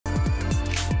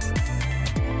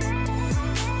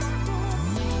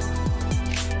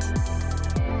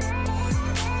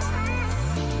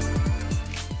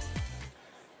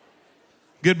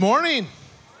Good morning.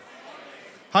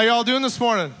 How y'all doing this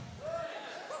morning?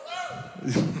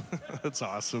 That's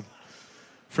awesome.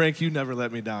 Frank, you never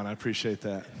let me down. I appreciate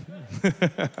that.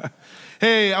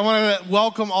 Hey, I want to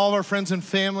welcome all of our friends and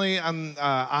family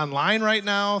online right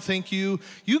now. Thank you.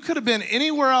 You could have been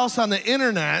anywhere else on the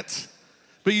internet,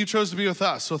 but you chose to be with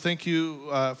us. So thank you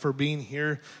for being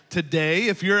here today.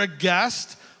 If you're a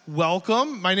guest,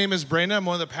 welcome. My name is Brandon. I'm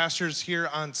one of the pastors here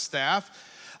on staff.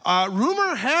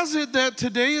 Rumor has it that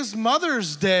today is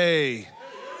Mother's Day.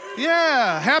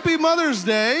 Yeah, happy Mother's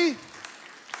Day.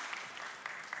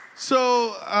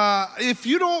 So if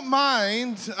you don't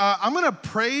mind, I'm going to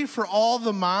pray for all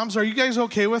the moms. Are you guys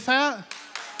okay with that?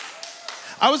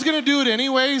 I was going to do it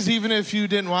anyways, even if you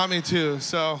didn't want me to.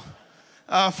 So,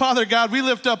 Father God, we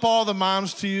lift up all the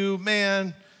moms to you.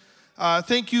 Man,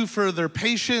 thank you for their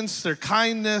patience, their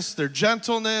kindness, their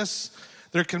gentleness,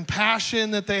 their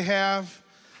compassion that they have.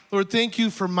 Lord, thank you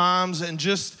for moms and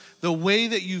just the way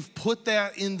that you've put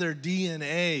that in their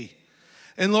DNA.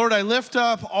 And Lord, I lift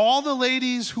up all the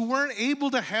ladies who weren't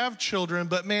able to have children,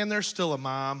 but man, they're still a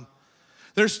mom.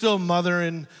 They're still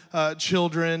mothering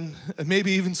children,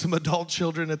 maybe even some adult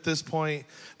children at this point.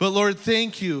 But Lord,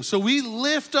 thank you. So we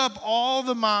lift up all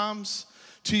the moms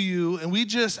to you, and we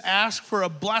just ask for a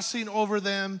blessing over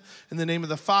them in the name of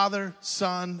the Father,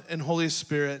 Son, and Holy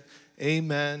Spirit.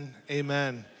 Amen.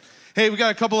 Amen. Hey, we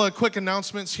got a couple of quick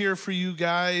announcements here for you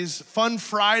guys. Fun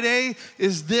Friday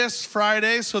is this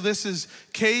Friday, so this is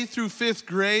K through 5th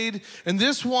grade, and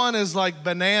this one is like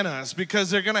bananas because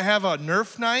they're gonna have a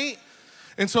Nerf night,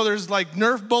 and so there's like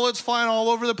Nerf bullets flying all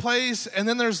over the place, and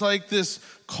then there's like this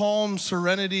calm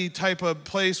serenity type of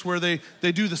place where they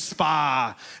do the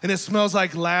spa, and it smells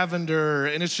like lavender,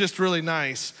 and it's just really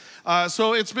nice.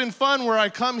 So it's been fun where I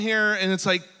come here, and it's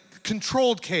like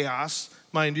controlled chaos,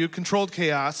 mind you, controlled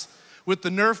chaos, with the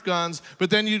Nerf guns, but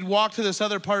then you'd walk to this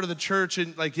other part of the church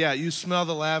and like, yeah, you smell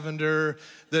the lavender.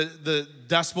 The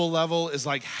decibel level is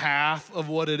like half of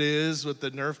what it is with the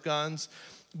Nerf guns.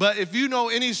 But if you know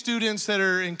any students that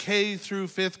are in K through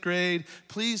 5th grade,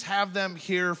 please have them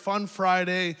here. Fun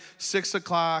Friday, 6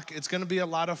 o'clock. It's going to be a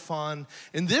lot of fun.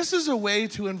 And this is a way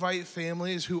to invite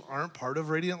families who aren't part of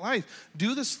Radiant Life.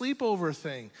 Do the sleepover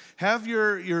thing. Have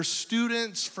your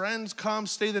students, friends come,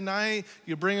 stay the night.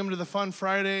 You bring them to the Fun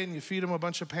Friday and you feed them a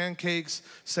bunch of pancakes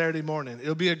Saturday morning.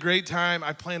 It'll be a great time.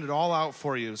 I planned it all out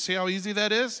for you. See how easy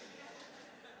that is?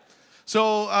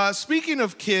 So speaking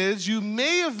of kids, you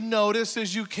may have noticed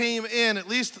as you came in, at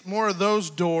least more of those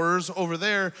doors over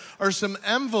there, are some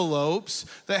envelopes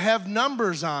that have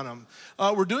numbers on them.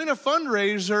 We're doing a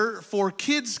fundraiser for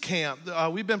Kids Camp.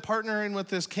 We've been partnering with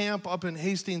this camp up in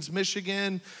Hastings,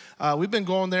 Michigan. We've been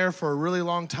going there for a really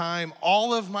long time.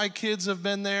 All of my kids have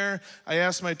been there. I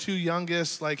asked my two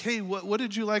youngest, like, hey, what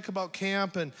did you like about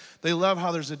camp? And they love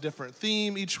how there's a different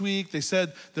theme each week. They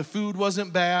said the food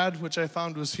wasn't bad, which I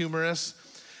found was humorous.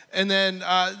 And then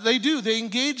they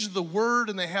engage the word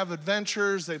and they have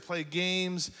adventures, they play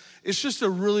games. It's just a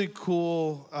really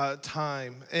cool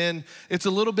time. And it's a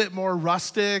little bit more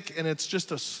rustic and it's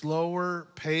just a slower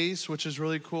pace, which is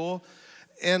really cool.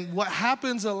 And what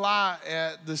happens a lot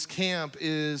at this camp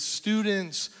is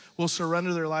students will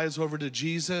surrender their lives over to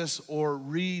Jesus or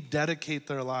rededicate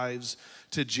their lives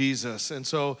to Jesus. And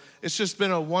so it's just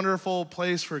been a wonderful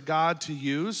place for God to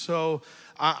use. So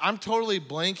I'm totally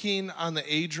blanking on the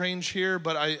age range here,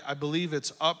 but I believe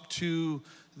it's up to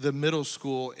the middle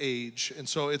school age. And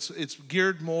so it's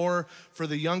geared more for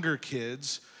the younger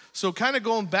kids. So kind of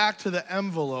going back to the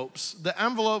envelopes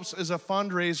is a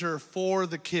fundraiser for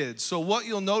the kids. So what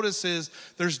you'll notice is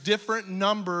there's different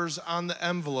numbers on the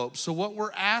envelopes. So what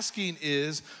we're asking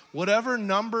is whatever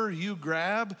number you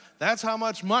grab, that's how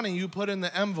much money you put in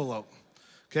the envelope.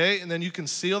 Okay, and then you can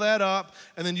seal that up,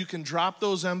 and then you can drop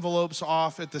those envelopes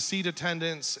off at the seat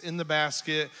attendants in the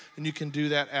basket, and you can do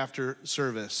that after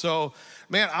service. So,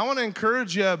 man, I want to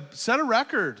encourage you, set a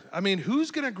record. I mean,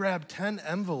 who's going to grab 10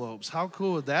 envelopes? How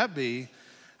cool would that be?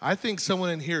 I think someone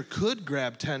in here could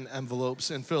grab 10 envelopes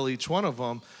and fill each one of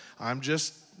them. I'm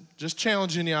just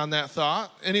challenging you on that thought.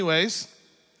 Anyways,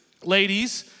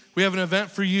 ladies, we have an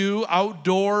event for you,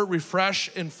 outdoor, refresh,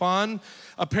 and fun.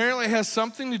 Apparently it has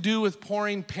something to do with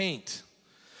pouring paint.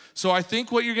 So I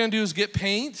think what you're gonna do is get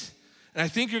paint, and I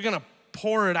think you're gonna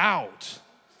pour it out.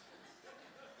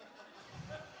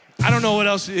 I don't know what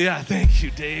else. Yeah, thank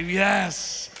you, Dave,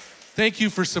 yes. Thank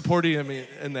you for supporting me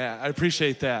in that, I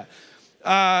appreciate that.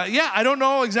 Yeah, I don't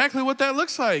know exactly what that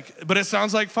looks like, but it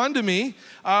sounds like fun to me.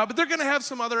 But they're gonna have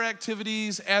some other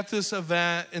activities at this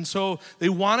event, and so they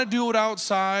wanna do it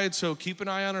outside, so keep an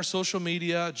eye on our social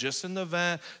media, just in the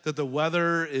event that the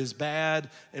weather is bad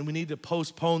and we need to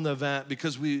postpone the event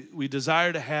because we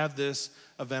desire to have this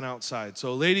event outside.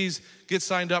 So ladies, get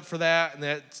signed up for that,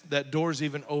 and that door's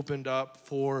even opened up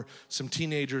for some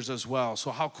teenagers as well. So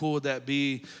how cool would that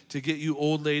be to get you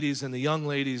old ladies and the young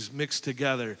ladies mixed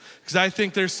together? Because I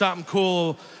think there's something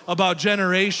cool about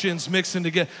generations mixing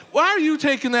together. Why are you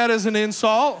taking that as an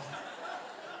insult?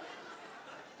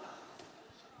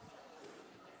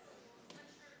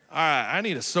 All right, I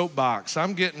need a soapbox.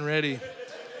 I'm getting ready.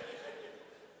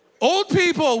 Old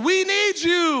people, we need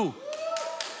you.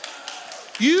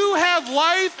 You have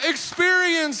life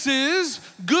experiences,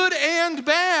 good and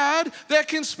bad, that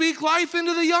can speak life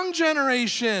into the young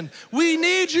generation. We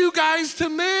need you guys to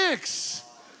mix.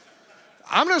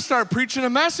 I'm gonna start preaching a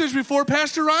message before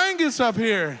Pastor Ryan gets up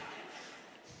here.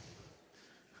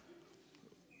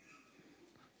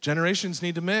 Generations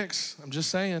need to mix, I'm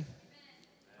just saying.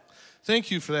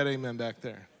 Thank you for that amen back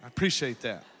there. I appreciate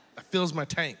that. That fills my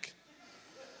tank.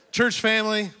 Church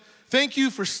family, thank you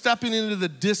for stepping into the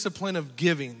discipline of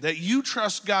giving, that you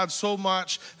trust God so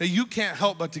much that you can't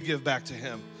help but to give back to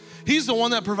him. He's the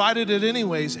one that provided it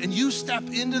anyways, and you step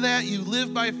into that, you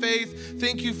live by faith.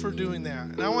 Thank you for doing that.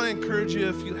 And I want to encourage you,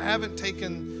 if you haven't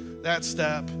taken that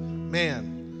step,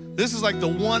 man, this is like the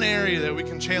one area that we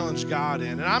can challenge God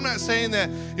in. And I'm not saying that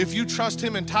if you trust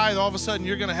him and tithe, all of a sudden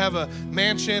you're gonna have a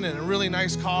mansion and a really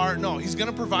nice car. No, he's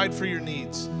gonna provide for your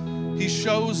needs. He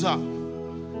shows up.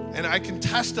 And I can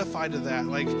testify to that.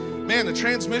 Like, man, the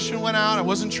transmission went out. I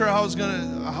wasn't sure how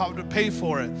to pay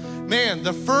for it. Man,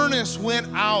 the furnace went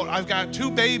out. I've got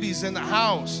 2 babies in the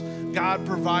house. God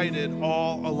provided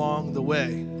all along the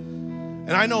way.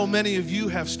 And I know many of you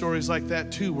have stories like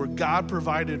that too, where God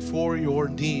provided for your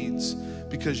needs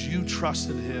because you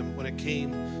trusted him when it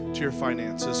came to your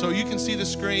finances. So you can see the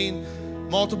screen,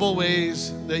 multiple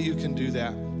ways that you can do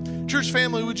that. Church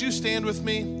family, would you stand with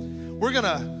me? We're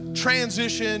gonna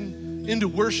transition into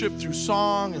worship through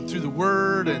song and through the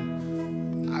word,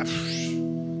 and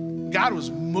God was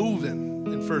moving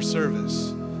in first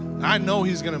service. I know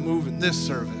he's gonna move in this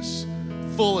service.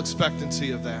 Full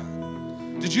expectancy of that.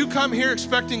 Did you come here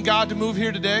expecting God to move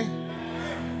here today?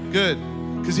 Good,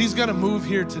 because he's gonna move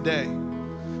here today.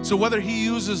 So whether he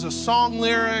uses a song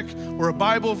lyric or a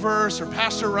Bible verse or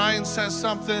Pastor Ryan says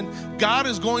something, God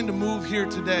is going to move here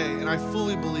today, and I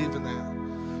fully believe in that.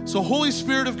 So Holy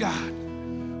Spirit of God,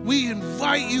 we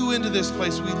invite you into this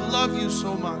place. We love you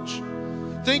so much.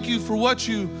 Thank you for what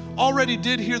you already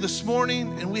did here this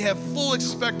morning, and we have full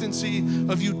expectancy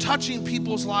of you touching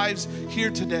people's lives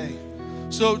here today.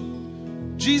 So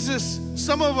Jesus,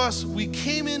 some of us, we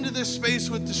came into this space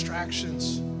with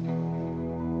distractions.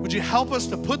 Would you help us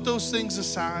to put those things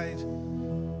aside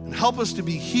and help us to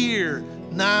be here,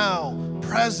 now,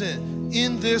 present,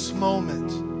 in this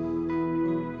moment?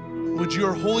 Would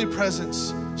your holy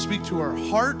presence speak to our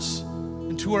hearts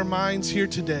and to our minds here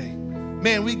today?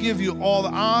 Man, we give you all the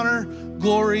honor,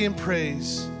 glory, and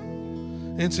praise.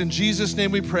 And it's in Jesus'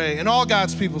 name we pray. And all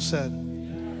God's people said,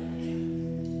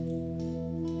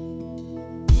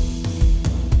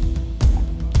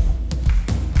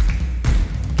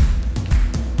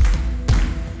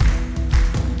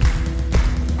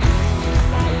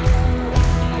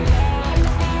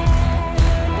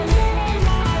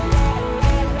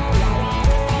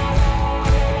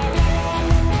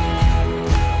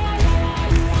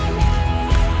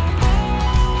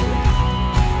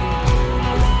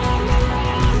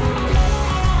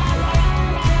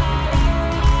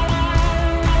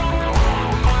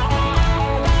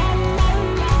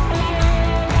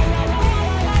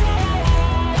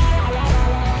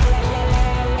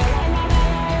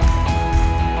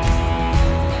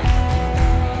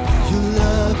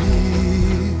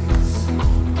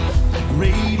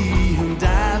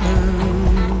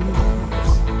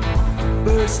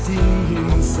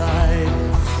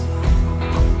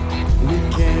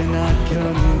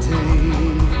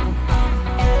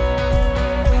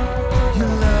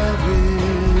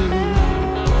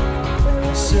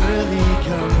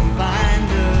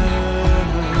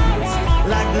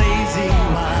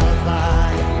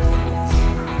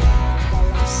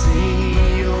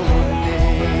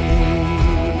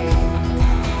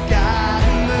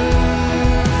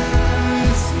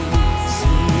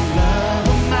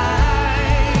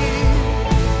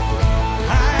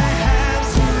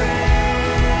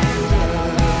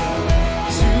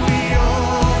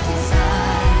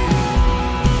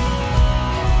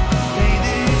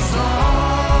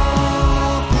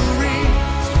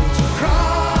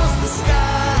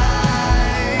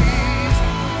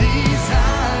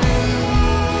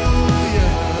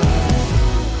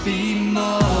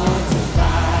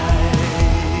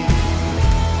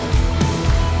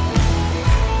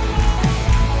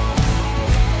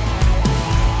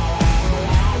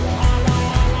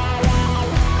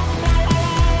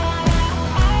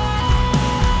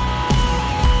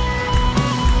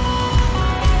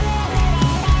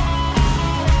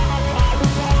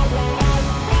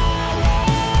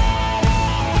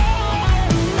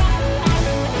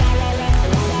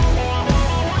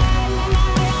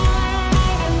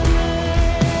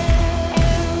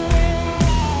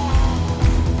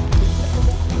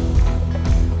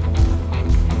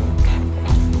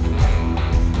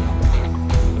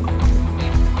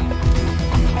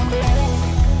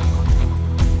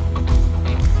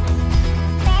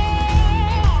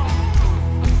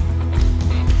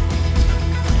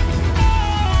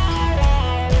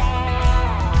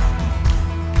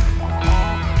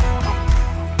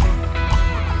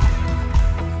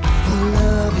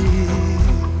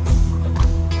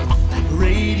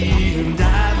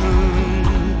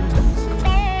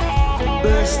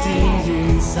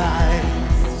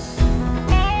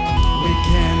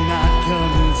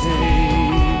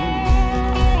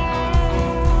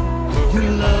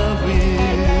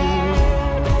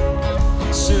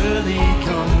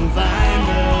 become violence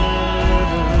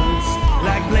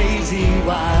like blazing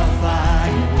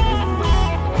wildfire,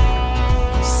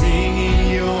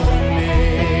 singing your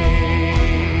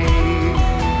name.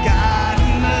 God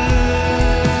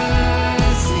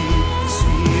mercy,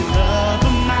 sweet love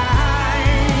of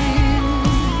mine,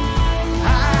 I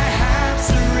have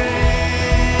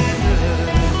surrendered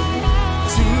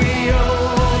to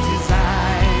your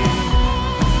design.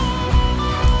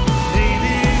 Lay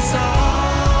this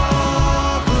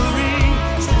offering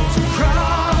stretch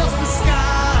across the skies.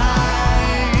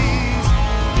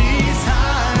 These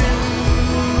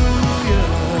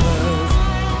hallelujahs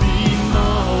be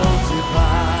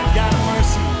multiplied. God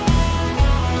mercy,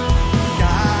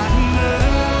 God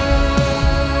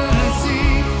mercy,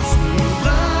 sweet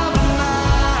love of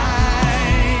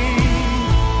mine,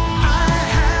 I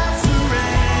have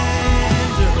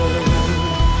surrendered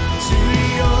to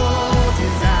your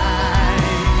design.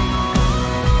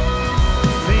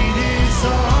 Lay this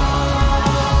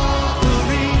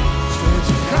offering stretch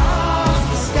across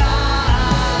the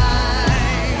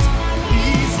skies.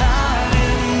 These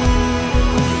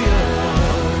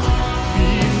hallelujahs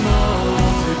be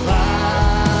multiplied.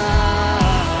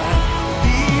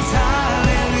 These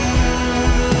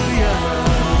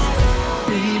hallelujahs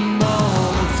be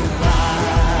multiplied.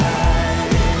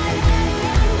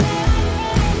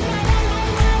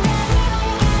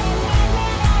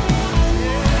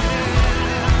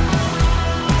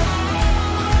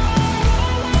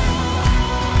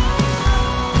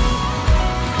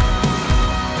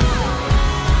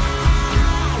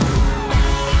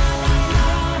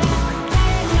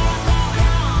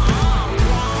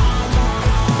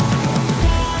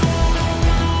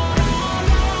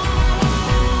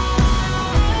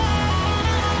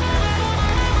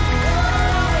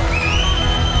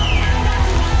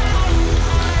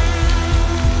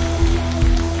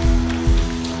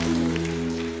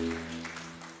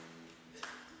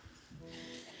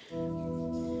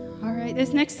 All right,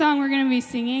 this next song we're going to be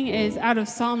singing is out of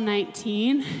Psalm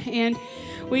 19, and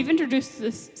we've introduced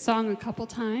this song a couple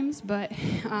times, but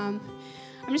I'm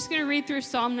just going to read through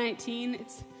Psalm 19.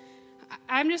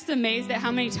 I'm just amazed at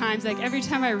how many times, like every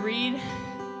time I read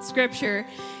Scripture,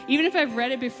 even if I've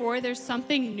read it before, there's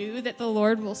something new that the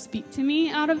Lord will speak to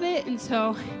me out of it, and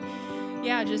so,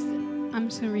 yeah, I'm just going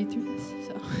to read through this,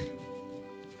 so...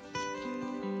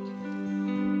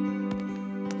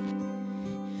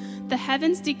 The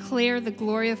heavens declare the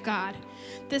glory of God.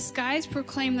 The skies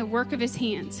proclaim the work of his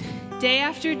hands. Day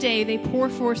after day they pour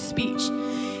forth speech.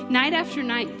 Night after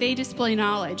night they display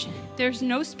knowledge. There's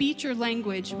no speech or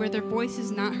language where their voice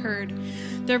is not heard.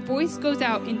 Their voice goes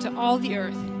out into all the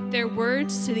earth, their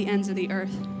words to the ends of the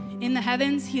earth. In the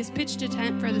heavens he has pitched a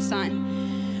tent for the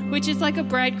sun, which is like a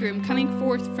bridegroom coming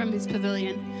forth from his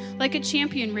pavilion, like a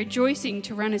champion rejoicing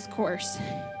to run his course.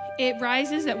 It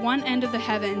rises at one end of the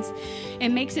heavens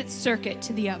and makes its circuit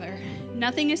to the other.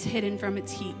 Nothing is hidden from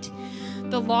its heat.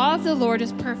 The law of the Lord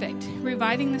is perfect,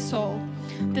 reviving the soul.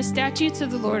 The statutes of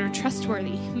the Lord are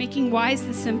trustworthy, making wise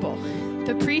the simple.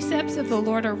 The precepts of the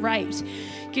Lord are right,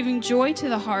 giving joy to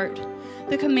the heart.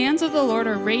 The commands of the Lord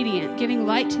are radiant, giving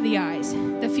light to the eyes.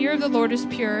 The fear of the Lord is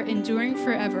pure, enduring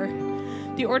forever.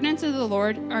 The ordinances of the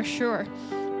Lord are sure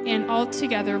and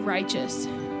altogether righteous.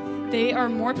 They are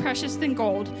more precious than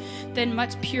gold, than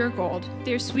much pure gold.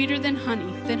 They are sweeter than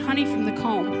honey from the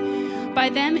comb. By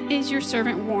them is your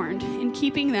servant warned. In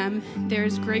keeping them, there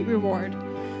is great reward.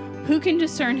 Who can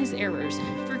discern his errors?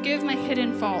 Forgive my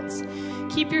hidden faults.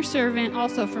 Keep your servant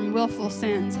also from willful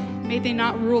sins. May they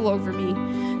not rule over me.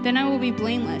 Then I will be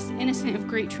blameless, innocent of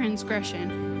great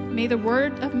transgression. May the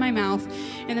word of my mouth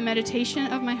and the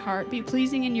meditation of my heart be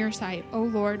pleasing in your sight, O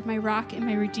Lord, my rock and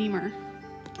my redeemer.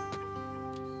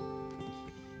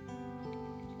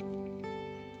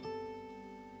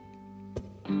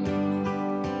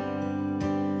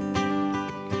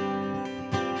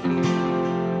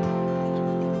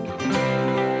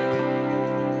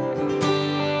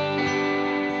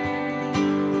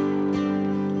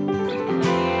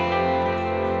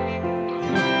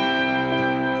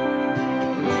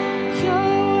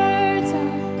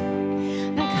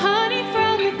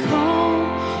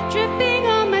 Dripping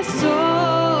on my soul.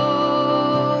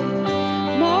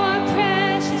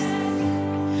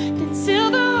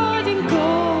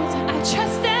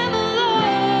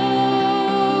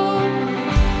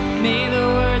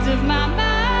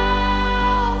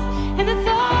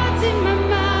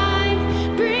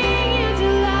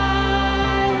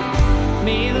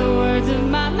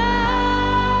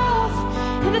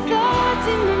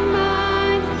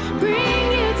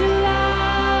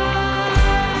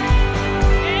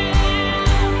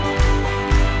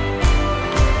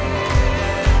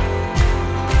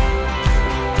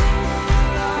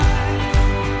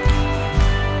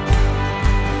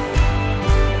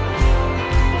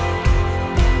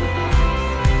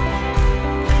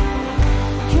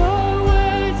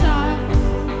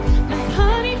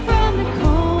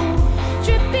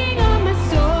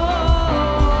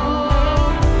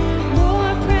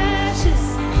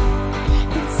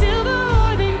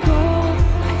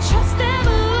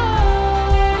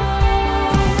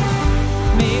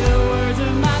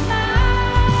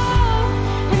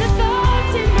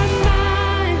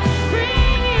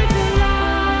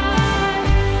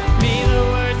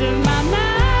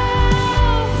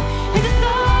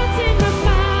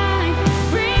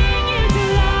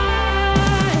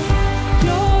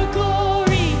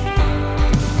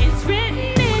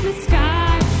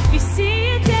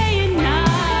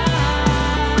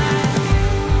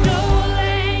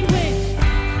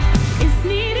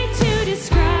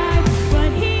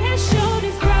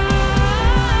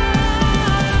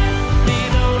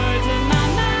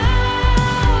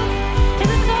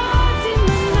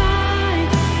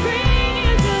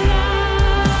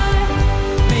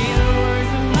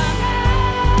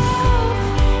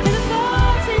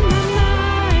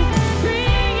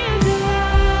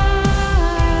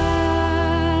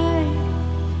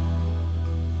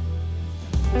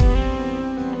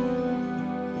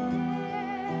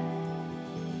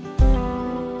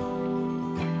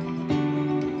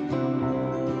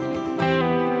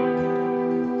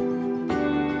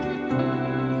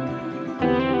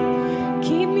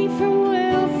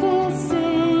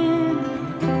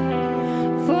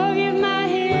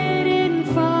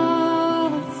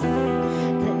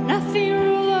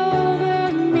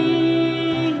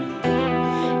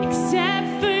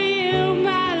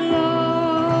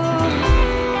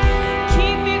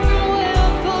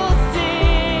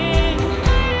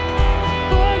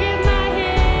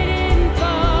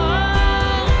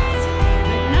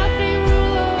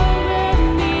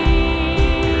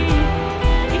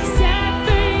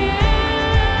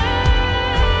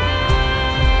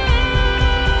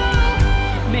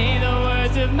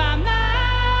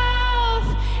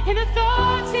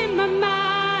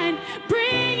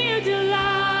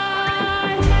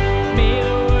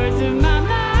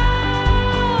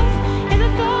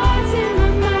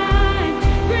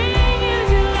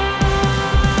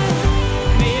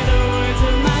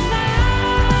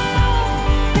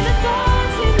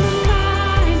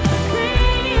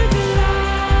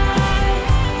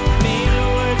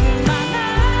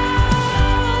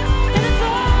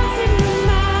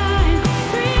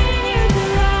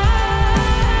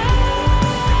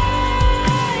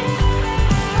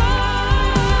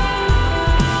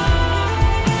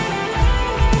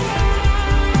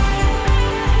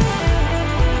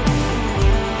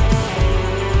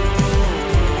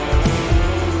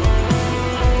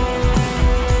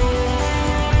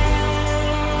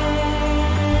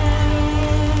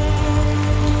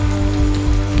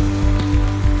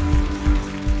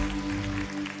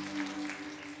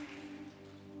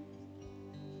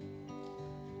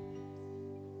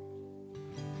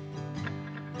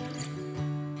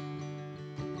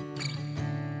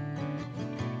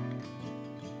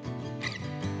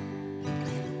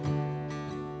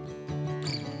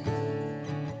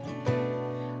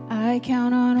 I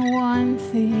count on one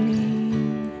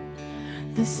thing.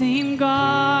 The same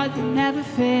God that never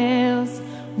fails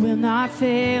will not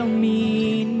fail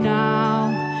me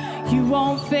now. You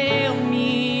won't fail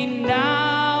me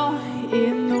now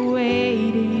in the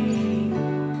waiting.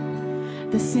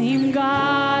 The same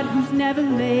God who's never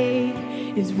late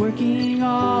is working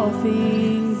all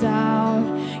things out.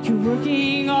 You're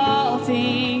working all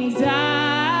things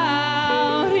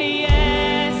out.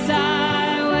 Yes,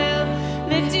 I will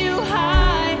lift you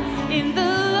high in the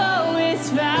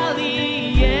lowest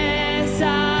valley. Yes,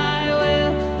 I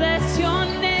will bless your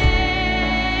name.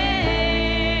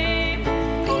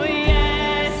 Oh,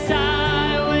 yes,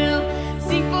 I will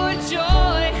sing for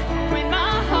joy when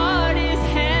my heart is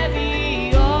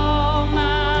heavy all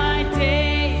my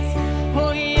days.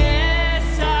 Oh,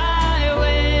 yes, I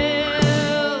will.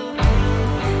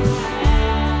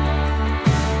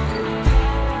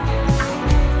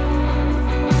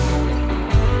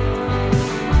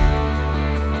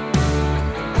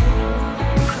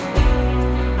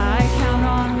 I count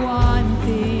on one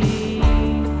thing.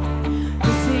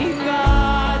 The same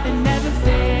God that never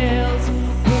fails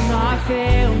will not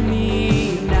fail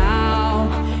me now.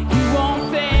 You won't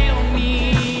fail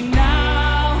me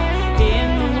now in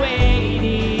the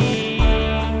waiting.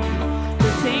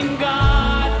 The same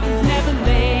God who's never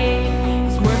late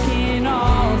is working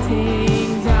all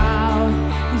things out.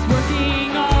 He's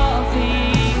working all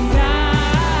things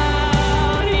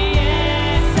out.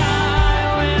 Yes, I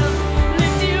will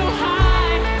lift you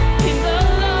high in the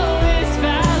lowest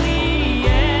valley.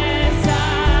 Yes, I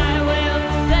will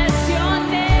bless your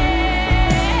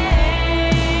name.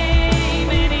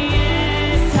 And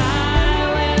yes, I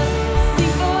will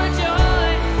sing for joy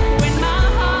when my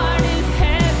heart is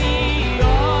heavy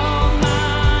all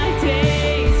my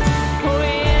days. Oh,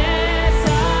 yes,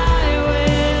 I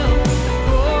will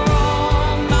for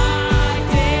all my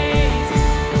days.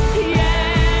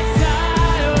 Yes,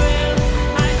 I will.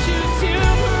 I choose to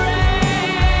praise,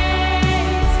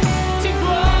 to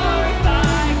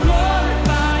glorify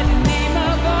the name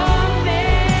of all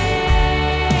names.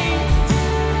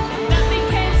 Nothing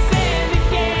can stand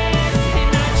against, and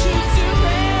I choose to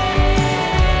praise,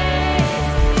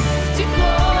 to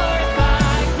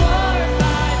glorify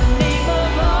the name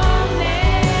of all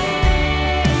names.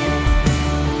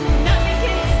 Nothing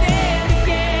can stand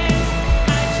against.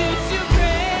 I choose to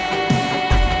praise,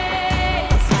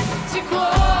 to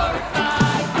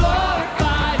glorify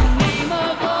the name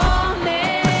of all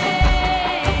names.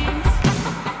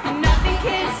 Nothing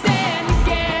can stand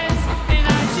against, and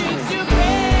I choose to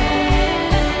praise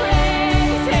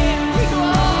Him. We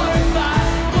glorify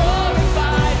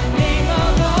the name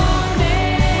of all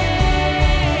names.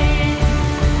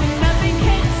 Nothing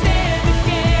can stand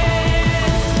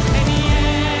against. And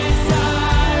yes, I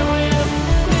will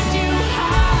lift you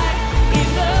high in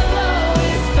the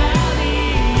lowest valley.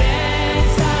 Yes,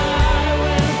 I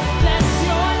will bless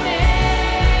your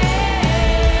name.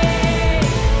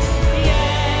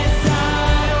 Yes, I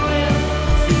will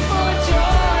sing for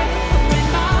joy when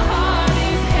my heart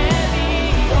is heavy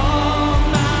all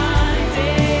my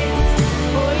days.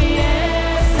 Oh,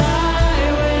 yes, I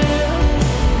will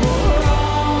for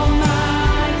all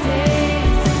my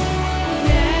days.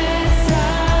 Yes,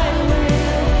 I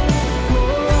will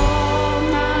for all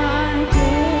my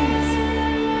days.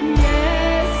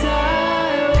 Yes, I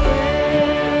will.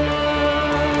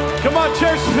 Come on,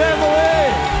 church family.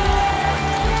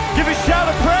 Give a shout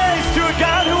of praise to a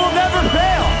God who will never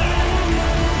fail.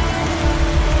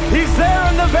 He's there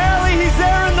in the valley. He's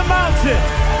there in the mountain.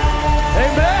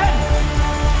 Amen.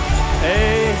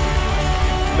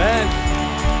 Amen.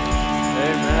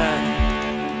 Amen.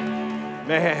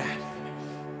 Man,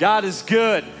 God is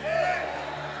good.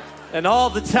 And all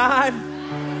the time.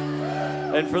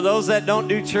 And for those that don't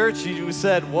do church, you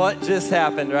said, what just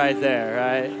happened right there,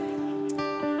 right?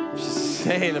 Just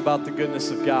saying about the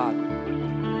goodness of God.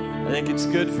 I think it's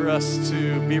good for us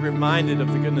to be reminded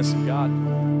of the goodness of God,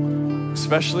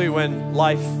 especially when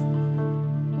life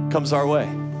comes our way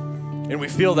and we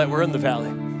feel that we're in the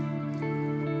valley.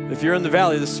 If you're in the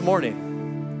valley this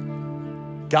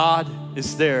morning, God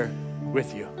is there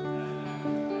with you.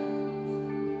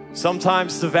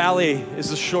 Sometimes the valley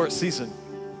is a short season.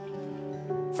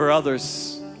 For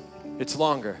others, it's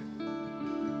longer.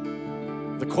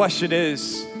 The question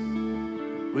is,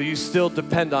 will you still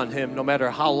depend on Him no matter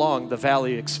how long the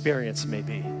valley experience may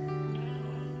be?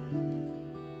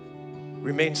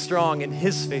 Remain strong in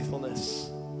His faithfulness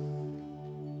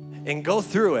and go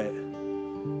through it,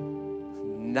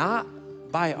 not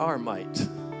by our might,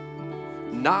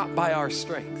 not by our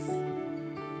strength,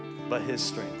 but His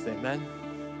strength. Amen.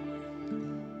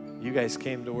 You guys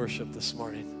came to worship this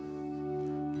morning.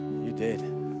 You did.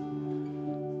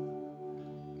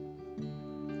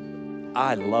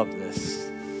 I love this.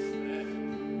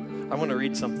 I want to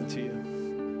read something to you.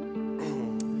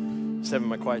 Just having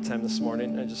my quiet time this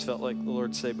morning. I just felt like the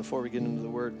Lord say before we get into the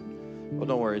Word. Well,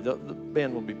 don't worry. The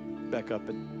band will be back up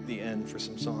at the end for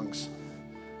some songs.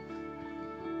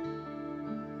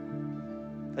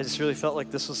 I just really felt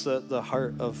like this was the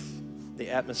heart of the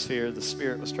atmosphere the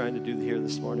Spirit was trying to do here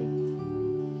this morning.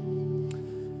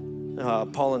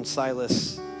 Paul and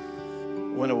Silas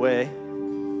went away,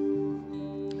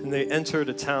 and they entered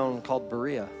a town called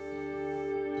Berea.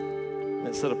 And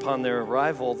it said upon their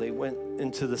arrival, they went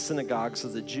into the synagogues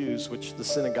of the Jews, which the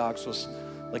synagogues was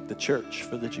like the church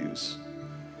for the Jews.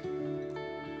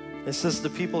 It says the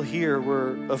people here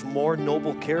were of more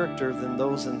noble character than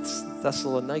those in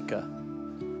Thessalonica.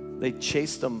 They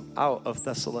chased them out of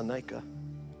Thessalonica.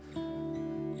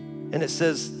 And it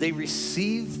says they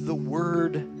received the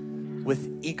word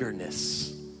with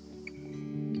eagerness.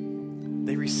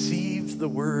 They received the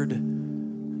word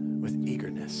with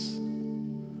eagerness.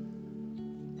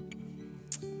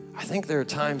 I think there are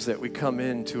times that we come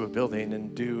into a building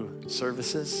and do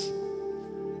services,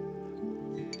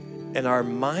 and our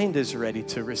mind is ready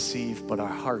to receive, but our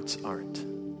hearts aren't.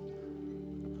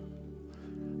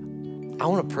 I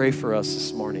want to pray for us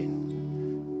this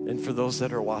morning, and for those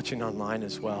that are watching online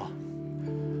as well,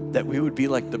 that we would be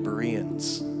like the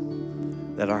Bereans,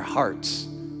 that our hearts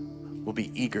will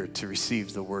be eager to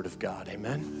receive the word of God.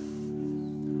 Amen?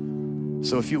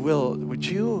 So if you will, would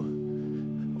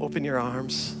you open your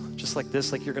arms just like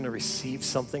this, like you're going to receive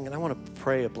something? And I want to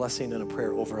pray a blessing and a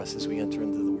prayer over us as we enter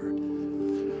into the word.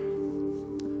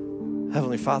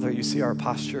 Heavenly Father, you see our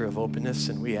posture of openness,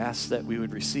 and we ask that we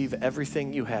would receive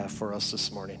everything you have for us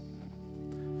this morning.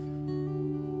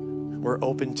 We're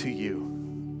open to you.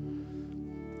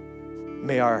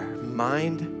 May our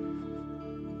mind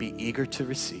be eager to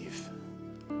receive,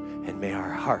 and may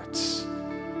our hearts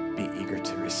be eager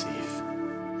to receive.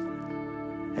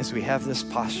 As we have this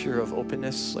posture of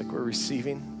openness, like we're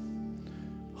receiving,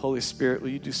 Holy Spirit, will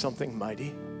you do something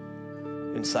mighty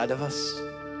inside of us?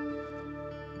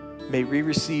 May we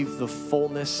receive the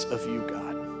fullness of you,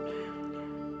 God.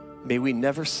 May we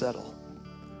never settle,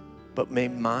 but may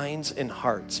minds and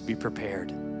hearts be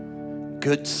prepared,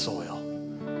 good soil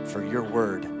for your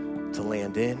word to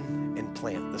land in and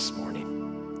plant this morning.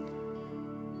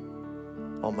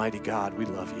 Almighty God, we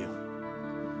love you.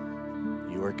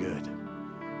 You are good.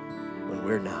 When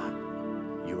we're not,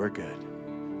 you are good.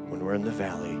 When we're in the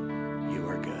valley, you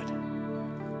are good.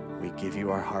 We give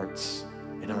you our hearts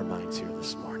and our minds here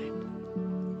this morning.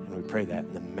 And we pray that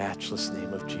in the matchless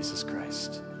name of Jesus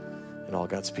Christ. And all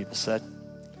God's people said,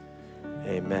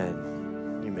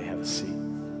 amen. You may have a seat.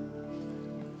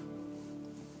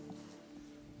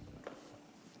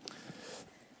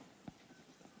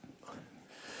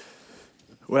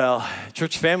 Well,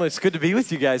 church family, it's good to be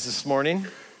with you guys this morning.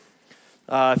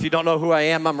 If you don't know who I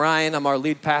am, I'm Ryan. I'm our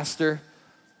lead pastor.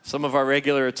 Some of our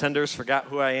regular attenders forgot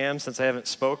who I am since I haven't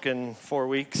spoken in 4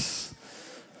 weeks.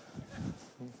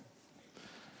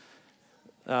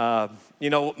 My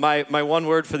one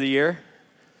word for the year.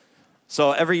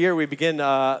 So every year we begin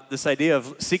this idea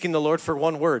of seeking the Lord for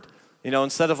one word.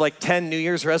 Instead of like 10 New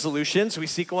Year's resolutions, we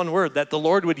seek one word, that the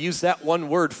Lord would use that one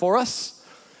word for us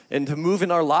and to move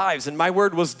in our lives. And my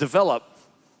word was develop.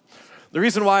 The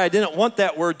reason why I didn't want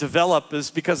that word develop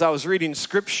is because I was reading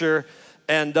scripture,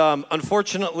 and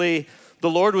unfortunately, the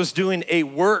Lord was doing a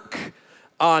work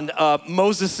on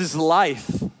Moses'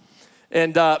 life.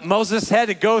 And Moses had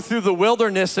to go through the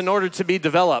wilderness in order to be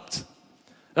developed.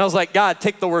 And I was like, God,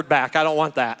 take the word back. I don't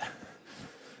want that.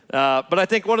 But I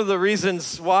think one of the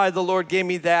reasons why the Lord gave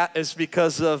me that is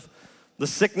because of the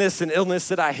sickness and illness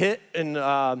that I hit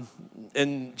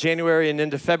in January and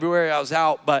into February. I was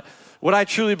out, but what I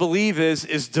truly believe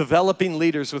is developing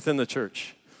leaders within the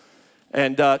church.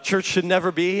 And church should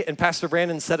never be, and Pastor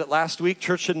Brandon said it last week,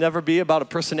 church should never be about a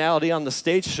personality on the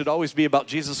stage. It should always be about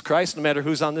Jesus Christ, no matter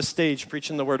who's on this stage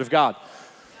preaching the word of God.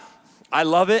 I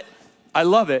love it. I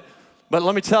love it. But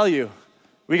let me tell you,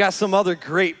 we got some other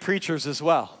great preachers as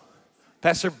well.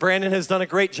 Pastor Brandon has done a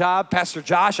great job. Pastor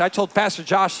Josh, I told Pastor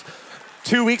Josh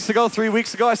 3 weeks ago,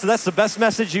 I said, that's the best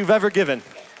message you've ever given.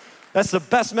 That's the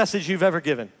best message you've ever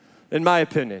given. In my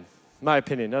opinion.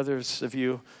 Others of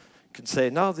you could say,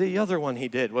 no, the other one he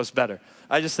did was better.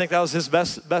 I just think that was his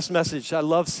best message. I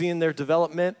love seeing their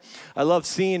development. I love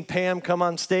seeing Pam come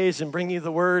on stage and bring you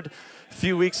the word a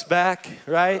few weeks back,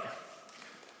 right?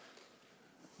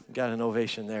 Got an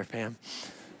ovation there, Pam.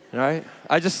 All right?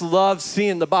 I just love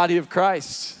seeing the body of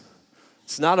Christ.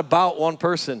 It's not about one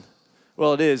person.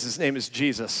 Well, it is. His name is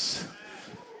Jesus.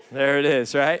 There it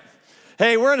is, right?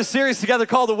 Hey, we're in a series together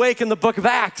called Awake in the book of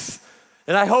Acts.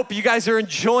 And I hope you guys are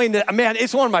enjoying it. Man,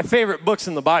 it's one of my favorite books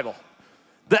in the Bible.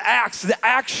 The Acts, the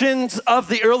actions of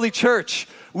the early church.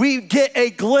 We get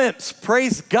a glimpse,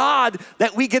 praise God,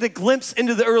 that we get a glimpse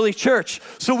into the early church.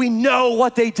 So we know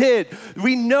what they did.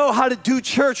 We know how to do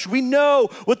church. We know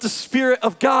what the Spirit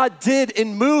of God did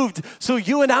and moved. So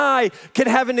you and I can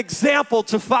have an example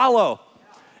to follow.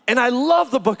 And I love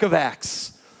the book of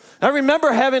Acts. I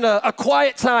remember having a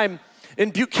quiet time in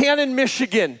Buchanan,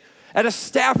 Michigan at a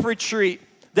staff retreat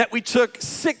that we took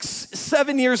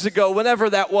 6-7 years ago, whenever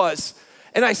that was.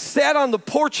 And I sat on the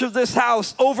porch of this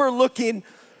house overlooking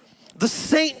the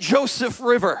St. Joseph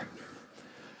River.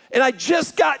 And I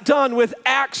just got done with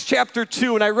Acts chapter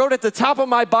 2, and I wrote at the top of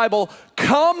my Bible,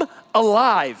 "Come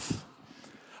alive."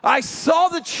 I saw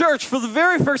the church for the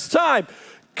very first time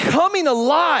coming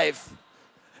alive.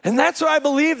 And that's what I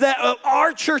believe that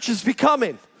our church is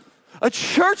becoming. A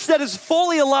church that is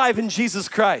fully alive in Jesus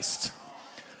Christ.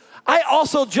 I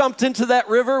also jumped into that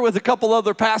river with a couple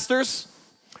other pastors,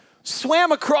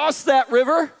 swam across that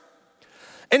river,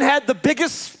 and had the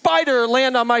biggest spider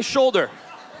land on my shoulder.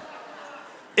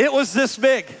 It was this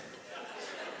big.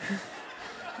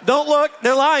 Don't look,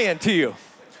 they're lying to you.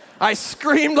 I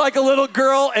screamed like a little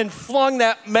girl and flung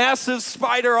that massive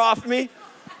spider off me.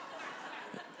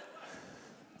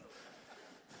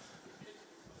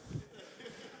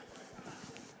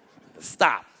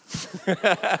 Stop.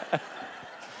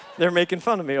 They're making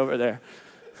fun of me over there.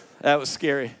 That was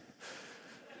scary.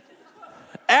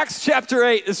 Acts chapter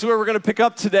 8 is where we're going to pick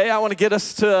up today. I want to get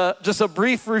us to just a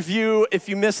brief review, if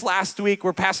you missed last week,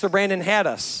 where Pastor Brandon had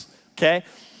us, okay?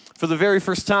 For the very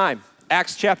first time,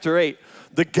 Acts chapter 8,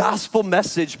 the gospel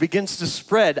message begins to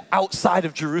spread outside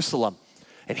of Jerusalem.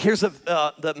 And here's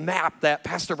the map that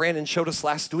Pastor Brandon showed us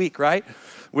last week, right?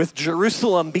 With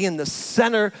Jerusalem being the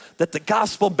center, that the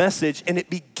gospel message, and it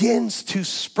begins to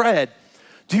spread.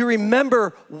 Do you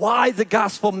remember why the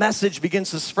gospel message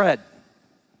begins to spread?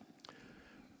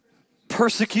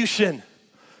 Persecution.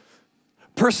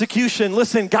 Persecution.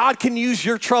 Listen, God can use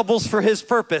your troubles for his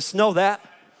purpose. Know that?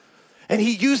 And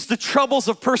he used the troubles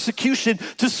of persecution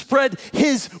to spread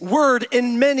his word,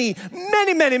 and many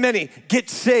get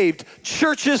saved.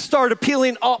 Churches start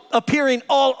appearing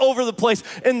all over the place,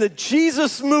 and the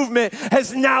Jesus movement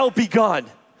has now begun.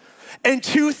 In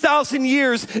 2,000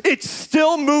 years, it's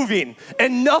still moving,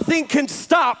 and nothing can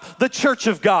stop the church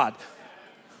of God.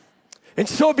 And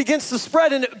so it begins to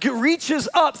spread, and it reaches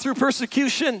up through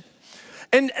persecution.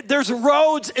 And there's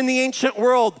roads in the ancient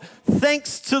world,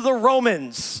 thanks to the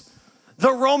Romans.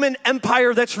 The Roman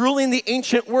Empire that's ruling the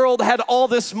ancient world had all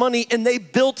this money, and they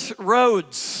built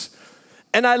roads.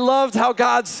 And I loved how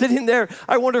God's sitting there.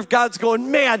 I wonder if God's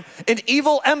going, man, an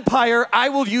evil empire I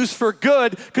will use for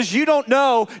good, because you don't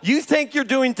know. You think you're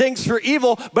doing things for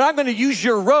evil, but I'm going to use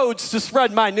your roads to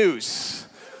spread my news.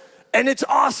 And it's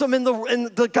awesome, and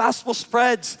the gospel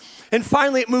spreads. And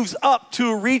finally, it moves up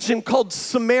to a region called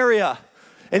Samaria.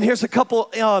 And here's a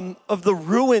couple of the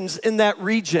ruins in that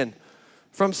region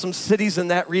from some cities in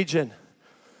that region.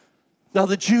 Now,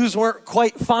 the Jews weren't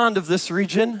quite fond of this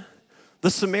region, the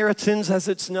Samaritans as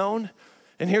it's known.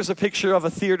 And here's a picture of a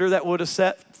theater that would have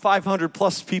set 500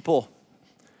 plus people.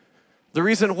 The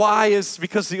reason why is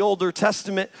because the Older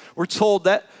Testament, we're told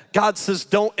that God says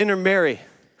don't intermarry.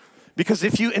 Because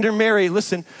if you intermarry,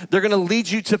 listen, they're going to lead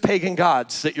you to pagan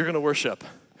gods that you're going to worship.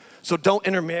 So don't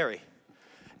intermarry.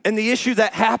 And the issue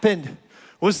that happened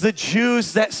was the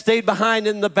Jews that stayed behind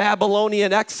in the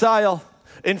Babylonian exile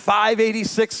in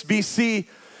 586 BC,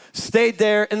 stayed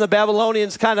there, and the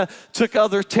Babylonians kind of took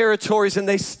other territories, and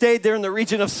they stayed there in the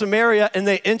region of Samaria, and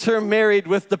they intermarried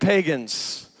with the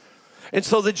pagans. And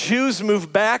so the Jews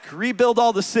moved back, rebuild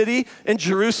all the city in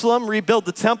Jerusalem, rebuild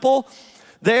the temple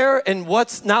there, and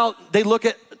what's now, they look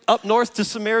at up north to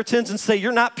Samaritans and say,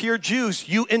 you're not pure Jews,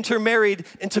 you intermarried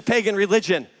into pagan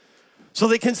religion. So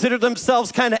they considered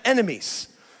themselves kind of enemies.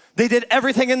 They did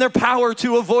everything in their power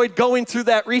to avoid going through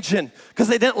that region because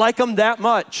they didn't like them that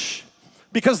much,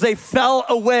 because they fell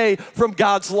away from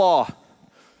God's law.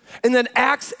 And then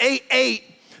Acts 8:8,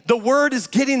 the word is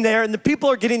getting there and the people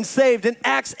are getting saved. In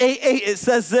Acts 8:8, it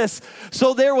says this,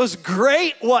 so there was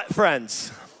great, what,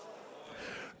 friends?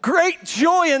 Great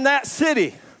joy in that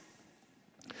city.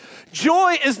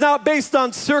 Joy is not based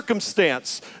on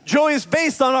circumstance. Joy is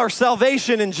based on our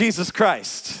salvation in Jesus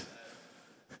Christ.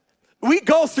 We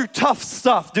go through tough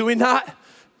stuff, do we not?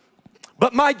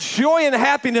 But my joy and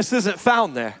happiness isn't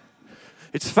found there.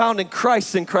 It's found in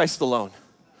Christ and Christ alone.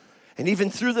 And even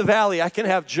through the valley, I can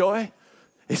have joy.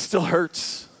 It still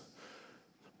hurts,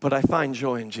 but I find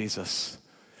joy in Jesus.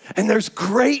 And there's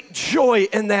great joy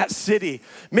in that city.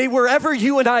 May wherever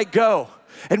you and I go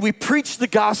and we preach the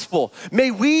gospel,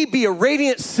 may we be a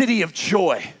radiant city of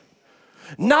joy.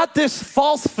 Not this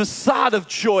false facade of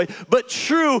joy, but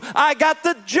true, I got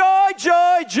the joy,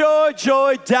 joy, joy,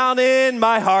 joy down in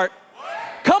my heart.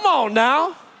 Come on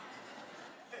now.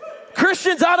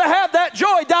 Christians ought to have that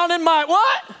joy down in my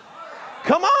what?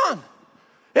 Come on.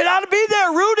 It ought to be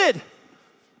there, rooted.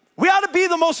 We ought to be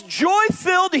the most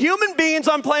joy-filled human beings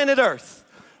on planet Earth.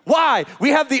 Why? We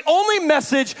have the only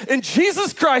message, and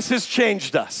Jesus Christ has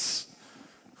changed us.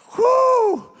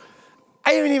 Whoo!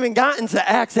 I haven't even gotten to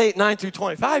Acts 8, 9 through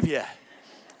 25 yet.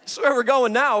 That's where we're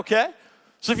going now, okay?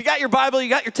 So if you got your Bible, you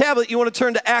got your tablet, you want to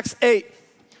turn to Acts 8.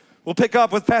 We'll pick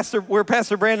up with where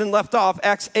Pastor Brandon left off,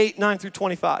 Acts 8, 9 through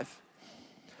 25.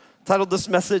 Titled this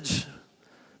message,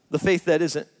 The Faith That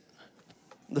Isn't.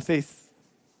 The Faith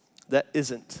That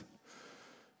Isn't.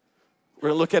 We're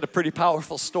going to look at a pretty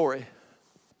powerful story,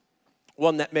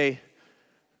 one that may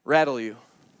rattle you.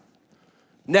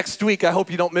 Next week, I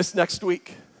hope you don't miss next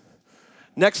week.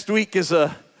 Next week is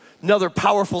another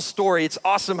powerful story. It's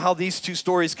awesome how these two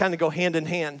stories kind of go hand in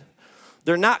hand.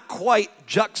 They're not quite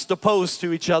juxtaposed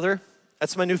to each other.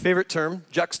 That's my new favorite term,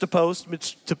 juxtaposed,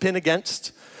 to pin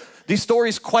against. These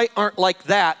stories quite aren't like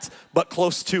that, but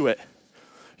close to it.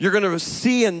 You're going to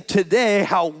see in today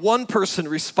how one person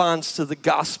responds to the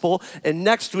gospel, and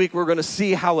next week we're going to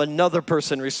see how another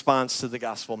person responds to the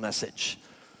gospel message.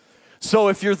 So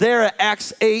if you're there at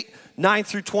Acts 8, 9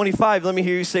 through 25, let me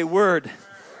hear you say word.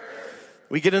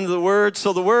 We get into the word,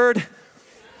 so the word,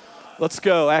 let's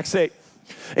go, Acts 8.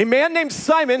 A man named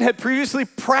Simon had previously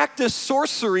practiced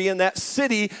sorcery in that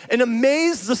city and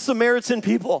amazed the Samaritan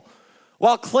people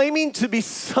while claiming to be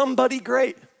somebody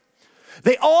great.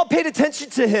 They all paid attention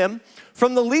to him,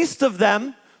 from the least of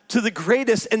them to the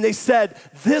greatest, and they said,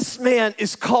 this man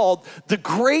is called the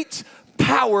great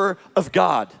power of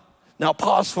God. Now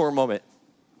pause for a moment.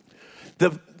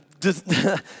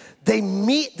 They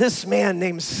meet this man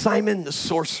named Simon the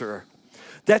sorcerer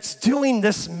that's doing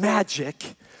this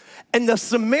magic, and the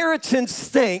Samaritans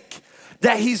think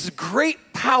that he's the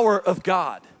great power of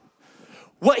God.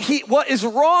 What is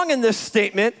wrong in this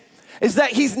statement is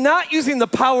that he's not using the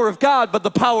power of God, but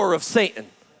the power of Satan.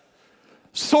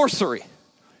 Sorcery,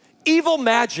 evil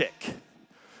magic.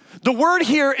 The word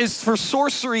here is for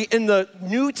sorcery in the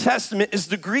New Testament is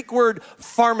the Greek word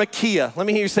pharmakia. Let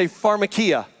me hear you say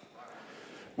pharmakia,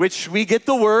 which we get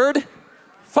the word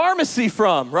pharmacy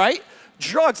from, right?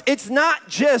 Drugs. It's not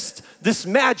just this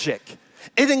magic.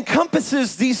 It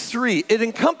encompasses these three. It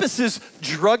encompasses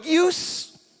drug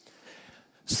use,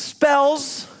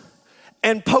 spells,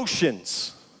 and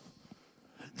potions.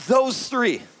 Those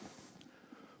three.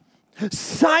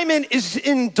 Simon is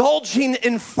indulging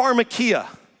in pharmakia.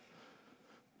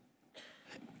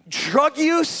 Drug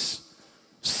use,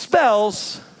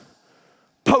 spells,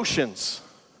 potions.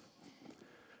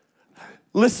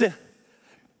 Listen,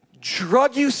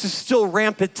 drug use is still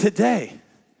rampant today.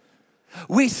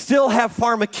 We still have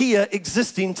pharmakia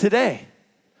existing today.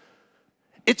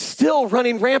 It's still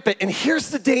running rampant. And here's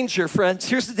the danger, friends.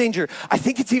 Here's the danger. I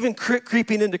think it's even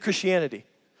creeping into Christianity.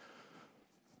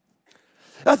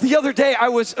 The other day,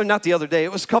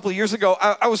 it was a couple of years ago,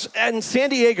 I was in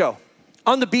San Diego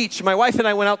on the beach. My wife and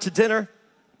I went out to dinner.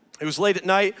 It was late at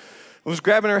night. I was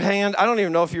grabbing her hand. I don't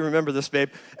even know if you remember this, babe.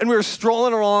 And we were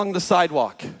strolling along the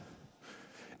sidewalk.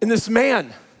 And this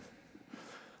man,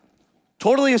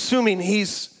 totally assuming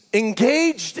he's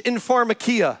engaged in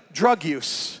pharmakia, drug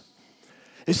use,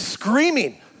 is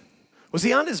screaming. Was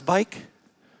he on his bike?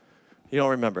 You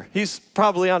don't remember. He's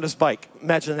probably on his bike.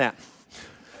 Imagine that.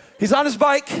 He's on his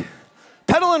bike,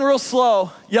 pedaling real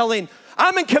slow, yelling,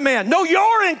 I'm in command. No,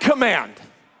 you're in command.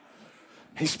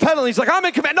 He's pedaling. He's like, I'm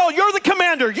in command. No, you're the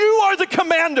commander. You are the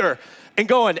commander. And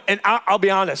going, and I'll be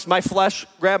honest, my flesh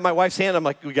grabbed my wife's hand. I'm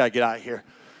like, we got to get out of here.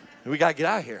 We got to get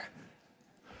out of here.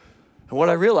 And what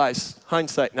I realized,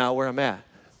 hindsight now, where I'm at,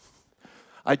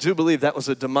 I do believe that was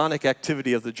a demonic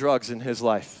activity of the drugs in his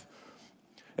life.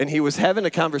 And he was having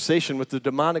a conversation with the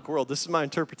demonic world. This is my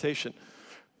interpretation.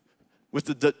 With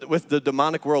the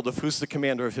demonic world of who's the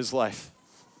commander of his life.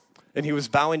 And he was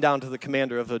bowing down to the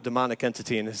commander of a demonic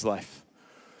entity in his life.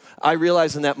 I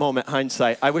realized in that moment,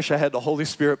 hindsight, I wish I had the Holy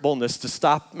Spirit boldness to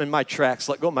stop in my tracks,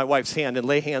 let go of my wife's hand, and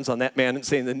lay hands on that man and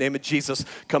say, in the name of Jesus,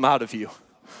 come out of you.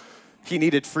 He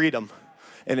needed freedom.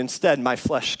 And instead, my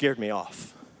flesh scared me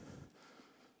off.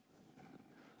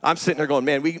 I'm sitting there going,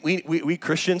 man, we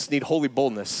Christians need holy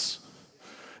boldness.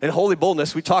 And holy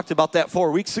boldness, we talked about that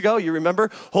 4 weeks ago. You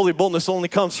remember? Holy boldness only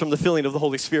comes from the filling of the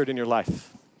Holy Spirit in your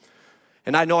life.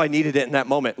 And I know I needed it in that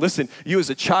moment. Listen, you as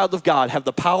a child of God have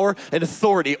the power and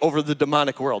authority over the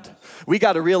demonic world. We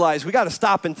got to realize, we got to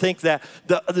stop and think that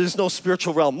there's no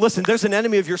spiritual realm. Listen, there's an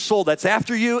enemy of your soul that's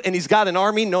after you, and he's got an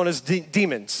army known as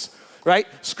demons, right?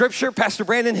 Scripture, Pastor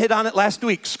Brandon hit on it last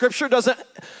week. Scripture doesn't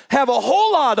have a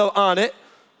whole lot on it,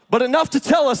 but enough to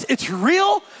tell us it's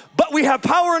real, but we have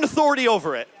power and authority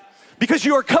over it because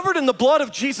you are covered in the blood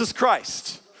of Jesus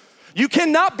Christ. You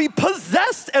cannot be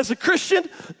possessed as a Christian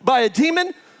by a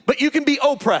demon, but you can be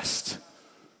oppressed.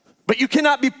 But you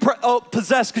cannot be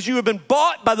possessed because you have been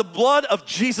bought by the blood of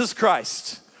Jesus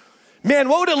Christ. Man,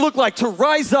 what would it look like to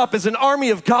rise up as an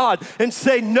army of God and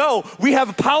say, no, we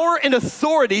have power and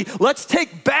authority. Let's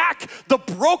take back the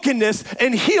brokenness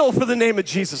and heal for the name of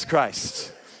Jesus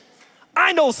Christ.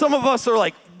 I know some of us are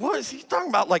like, what is he talking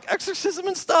about? Like exorcism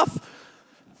and stuff?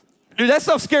 Dude, that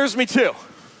stuff scares me too.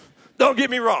 Don't get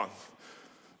me wrong.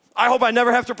 I hope I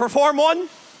never have to perform one,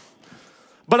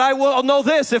 but I will know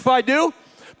this if I do.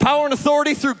 Power and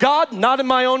authority through God, not in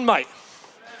my own might.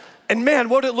 And man,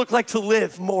 what would it look like to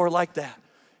live more like that?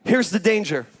 Here's the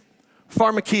danger.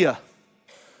 Pharmakia.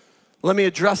 Let me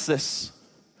address this.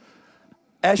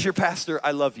 As your pastor,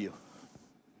 I love you.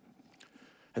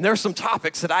 And there are some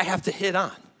topics that I have to hit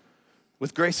on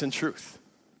with grace and truth.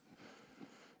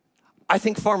 I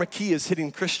think pharmakia is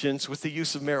hitting Christians with the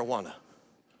use of marijuana.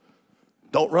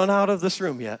 Don't run out of this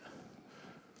room yet.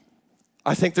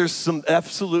 I think there's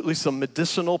absolutely some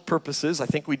medicinal purposes. I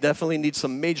think we definitely need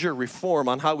some major reform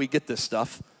on how we get this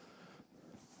stuff.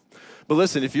 But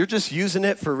listen, if you're just using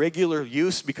it for regular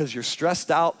use because you're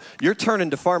stressed out, you're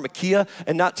turning to pharmakia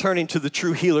and not turning to the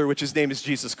true healer, which his name is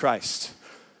Jesus Christ.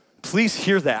 Please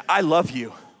hear that. I love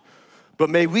you. But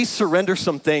may we surrender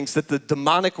some things that the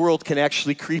demonic world can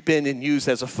actually creep in and use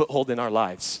as a foothold in our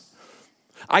lives.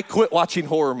 I quit watching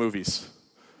horror movies.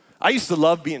 I used to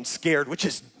love being scared, which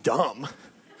is dumb.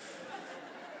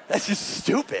 That's just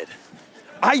stupid.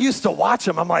 I used to watch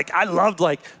them. I'm like, I loved,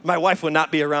 like, my wife would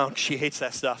not be around. She hates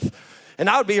that stuff. And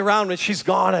I would be around when she's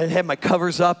gone. I'd have my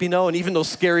covers up, and even those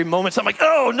scary moments, I'm like,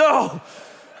 oh, no.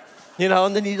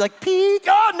 And then you like, peek,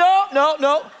 oh,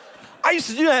 no. I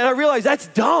used to do that, and I realized that's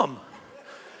dumb.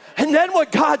 And then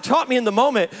what God taught me in the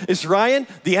moment is, Ryan,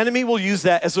 the enemy will use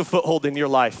that as a foothold in your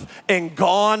life. And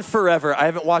gone forever. I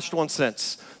haven't watched one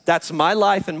since. That's my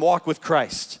life and walk with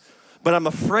Christ. But I'm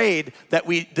afraid that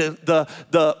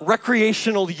the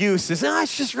recreational use is,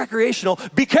 it's just recreational.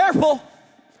 Be careful.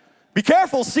 Be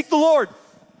careful. Seek the Lord.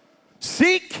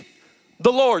 Seek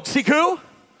the Lord. Seek who?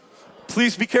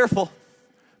 Please be careful.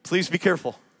 Please be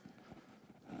careful.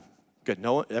 Good.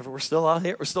 No one ever. We're still out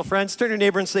here. We're still friends. Turn to your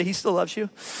neighbor and say, he still loves you.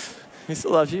 He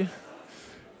still loves you.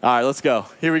 All right, let's go.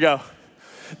 Here we go.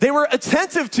 They were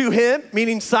attentive to him,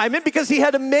 meaning Simon, because he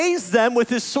had amazed them with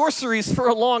his sorceries for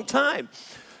a long time.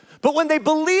 But when they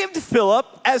believed Philip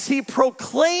as he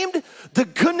proclaimed the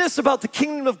goodness about the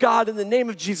kingdom of God in the name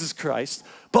of Jesus Christ,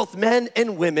 both men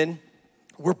and women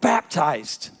were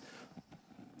baptized.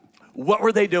 What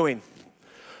were they doing?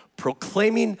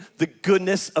 Proclaiming the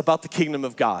goodness about the kingdom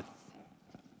of God.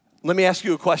 Let me ask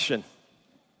you a question.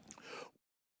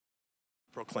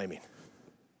 Proclaiming.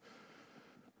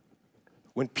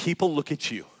 When people look at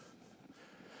you,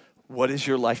 what is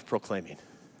your life proclaiming?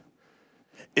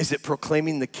 Is it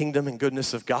proclaiming the kingdom and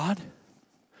goodness of God?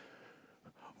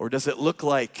 Or does it look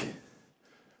like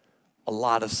a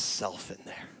lot of self in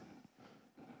there?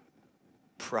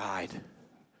 Pride,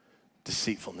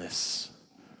 deceitfulness,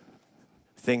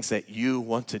 things that you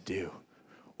want to do.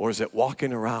 Or is it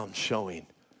walking around showing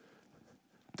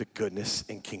the goodness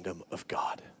and kingdom of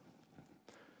God?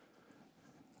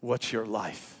 What's your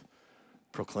life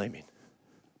proclaiming?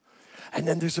 And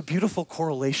then there's a beautiful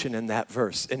correlation in that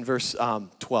verse, in verse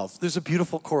 12. There's a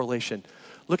beautiful correlation.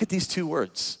 Look at these two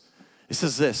words. It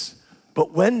says this,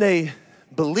 but when they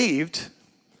believed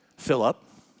Philip,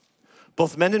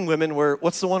 both men and women were,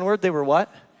 what's the one word? They were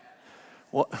what?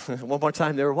 One more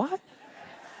time, they were what?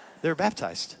 They were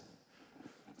baptized.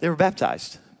 They were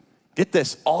baptized. Get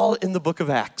this, all in the book of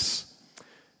Acts.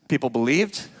 People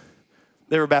believed,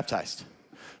 they were baptized.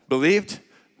 Believed,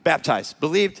 baptized.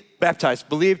 Believed, baptized.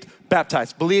 Believed,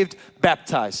 baptized. Believed,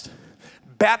 baptized.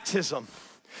 Baptism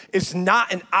is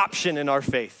not an option in our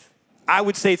faith. I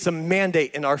would say it's a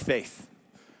mandate in our faith.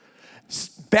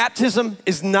 Baptism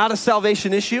is not a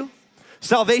salvation issue.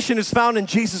 Salvation is found in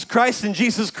Jesus Christ and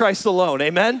Jesus Christ alone.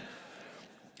 Amen?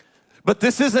 But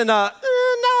this isn't now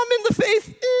I'm in the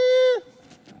faith.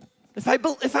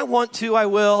 If I want to, I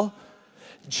will.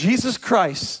 Jesus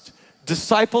Christ,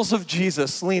 disciples of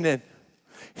Jesus, lean in.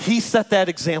 He set that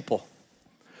example.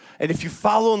 And if you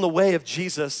follow in the way of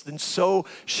Jesus, then so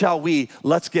shall we.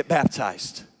 Let's get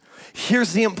baptized.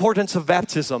 Here's the importance of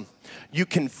baptism. You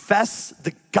confess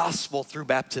the gospel through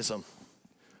baptism.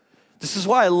 This is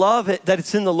why I love it that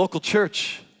it's in the local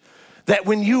church. That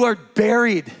when you are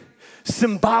buried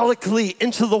symbolically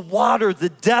into the water, the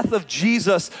death of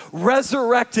Jesus,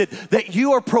 resurrected, that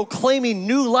you are proclaiming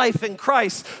new life in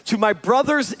Christ to my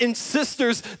brothers and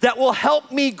sisters that will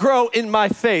help me grow in my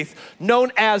faith,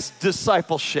 known as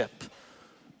discipleship.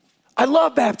 I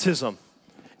love baptism.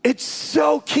 It's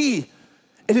so key.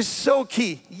 It is so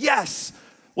key. Yes.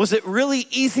 Was it really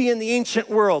easy in the ancient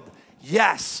world?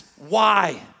 Yes.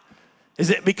 Why? Is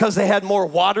it because they had more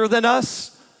water than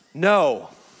us? No.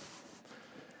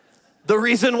 The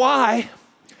reason why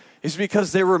is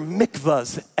because there were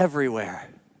mikvahs everywhere.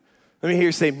 Let me hear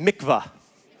you say mikvah.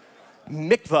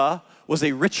 Mikvah was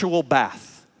a ritual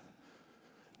bath.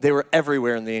 They were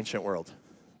everywhere in the ancient world,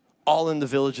 all in the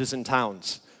villages and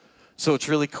towns. So it's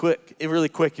really quick.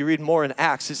 You read more in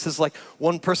Acts. It says like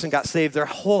one person got saved, their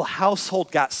whole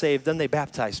household got saved, then they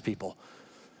baptized people,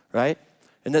 right?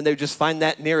 And then they would just find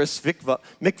that nearest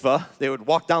mikvah. They would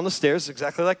walk down the stairs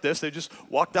exactly like this. They would just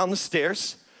walk down the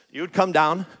stairs. You would come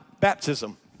down,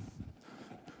 baptism.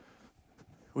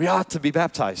 We ought to be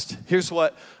baptized. Here's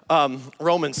what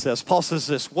Romans says. Paul says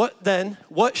this, what then?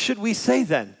 What should we say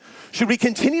then? Should we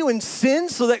continue in sin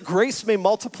so that grace may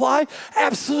multiply?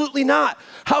 Absolutely not.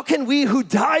 How can we who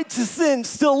died to sin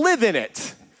still live in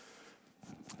it?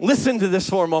 Listen to this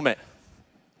for a moment.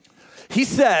 He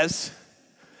says,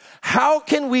 how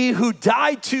can we who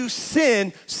died to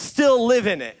sin still live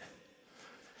in it?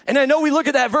 And I know we look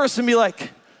at that verse and be like,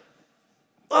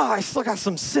 oh, I still got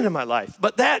some sin in my life.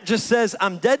 But that just says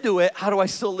I'm dead to it. How do I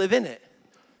still live in it?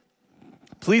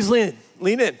 Please lean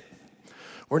in.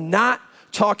 We're not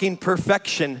talking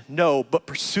perfection, no, but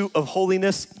pursuit of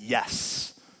holiness,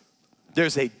 yes.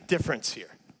 There's a difference here.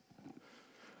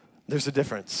 There's a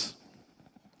difference.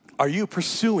 Are you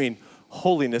pursuing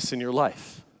holiness in your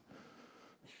life?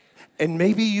 And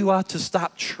maybe you ought to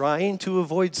stop trying to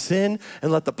avoid sin and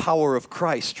let the power of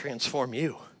Christ transform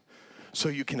you so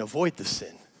you can avoid the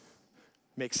sin.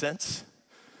 Make sense?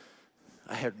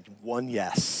 I had one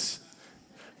yes.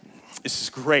 This is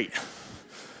great.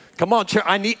 Come on, church.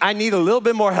 I need a little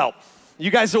bit more help. You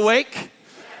guys awake?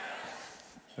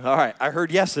 All right, I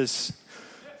heard yeses.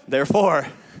 Therefore,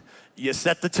 you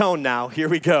set the tone now. Here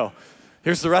we go.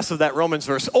 Here's the rest of that Romans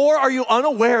verse. Or are you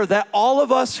unaware that all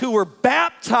of us who were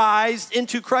baptized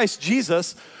into Christ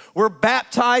Jesus were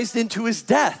baptized into his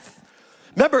death?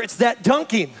 Remember, it's that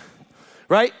dunking,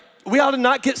 right? We ought to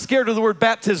not get scared of the word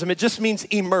baptism. It just means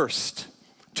immersed,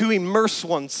 to immerse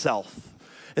oneself.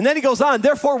 And then he goes on,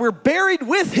 therefore we're buried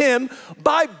with him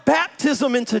by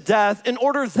baptism into death, in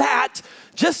order that,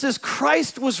 just as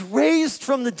Christ was raised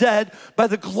from the dead by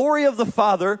the glory of the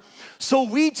Father, so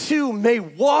we too may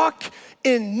walk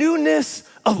in newness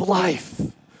of life.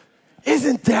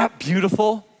 Isn't that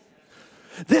beautiful?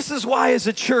 This is why as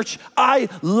a church, I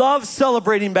love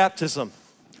celebrating baptism.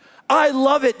 I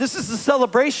love it. This is a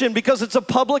celebration because it's a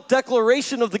public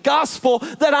declaration of the gospel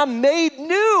that I'm made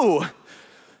new.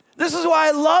 This is why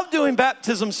I love doing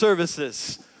baptism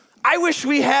services. I wish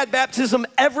we had baptism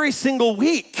every single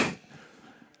week.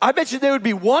 I bet you there would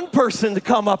be one person to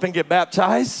come up and get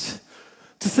baptized,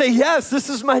 to say, yes, this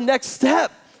is my next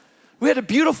step. We had a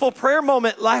beautiful prayer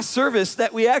moment last service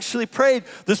that we actually prayed.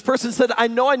 This person said, I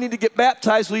know I need to get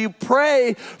baptized. Will you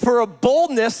pray for a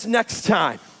boldness next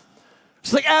time?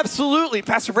 It's like, absolutely.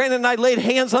 Pastor Brandon and I laid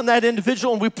hands on that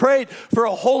individual and we prayed for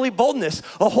a holy boldness,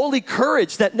 a holy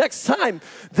courage that next time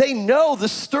they know the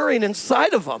stirring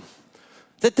inside of them,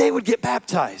 that they would get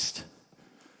baptized.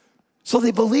 So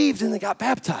they believed and they got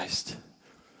baptized.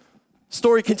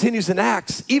 Story continues in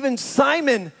Acts. Even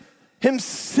Simon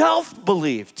himself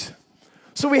believed.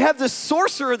 So we have this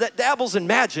sorcerer that dabbles in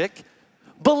magic,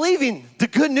 believing the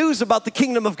good news about the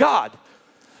kingdom of God.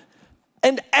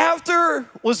 And after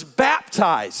was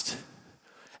baptized,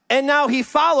 and now he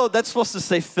followed, that's supposed to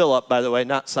say Philip, by the way,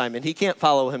 not Simon. He can't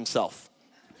follow himself.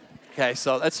 Okay,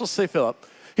 so that's supposed to say Philip.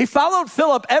 He followed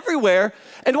Philip everywhere,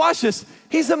 and watch this,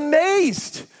 he's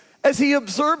amazed as he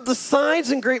observed the signs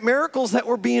and great miracles that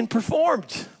were being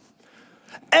performed.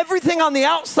 Everything on the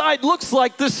outside looks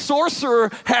like this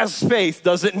sorcerer has faith,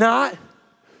 does it not?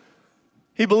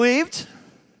 He believed,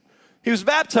 he was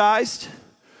baptized,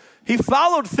 he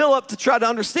followed Philip to try to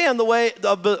understand the way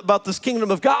about this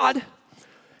kingdom of God.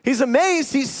 He's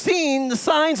amazed he's seen the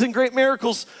signs and great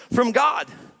miracles from God.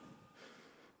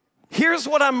 Here's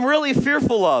what I'm really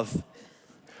fearful of.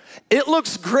 It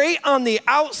looks great on the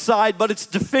outside, but it's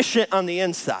deficient on the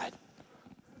inside.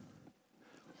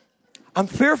 I'm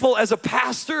fearful as a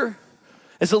pastor,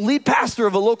 as a lead pastor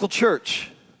of a local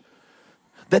church,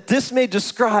 that this may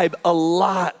describe a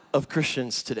lot of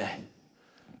Christians today.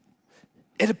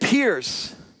 It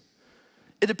appears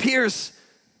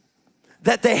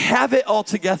that they have it all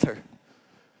together.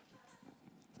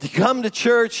 You come to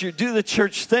church, you do the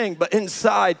church thing, but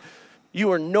inside,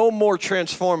 you are no more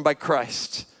transformed by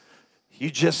Christ.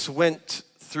 You just went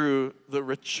through the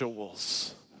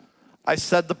rituals. I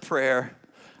said the prayer,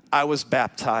 I was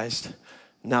baptized,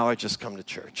 now I just come to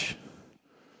church.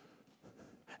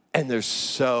 And there's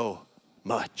so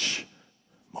much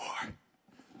more.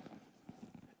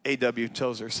 A.W.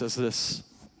 Tozer says this.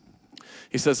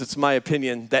 He says, it's my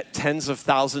opinion that tens of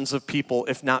thousands of people,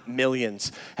 if not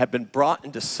millions, have been brought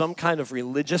into some kind of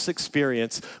religious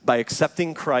experience by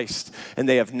accepting Christ, and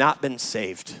they have not been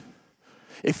saved.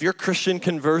 If your Christian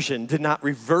conversion did not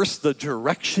reverse the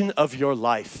direction of your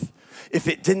life, if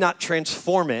it did not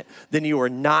transform it, then you are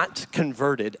not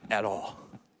converted at all.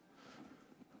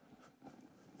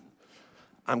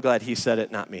 I'm glad he said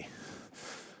it, not me.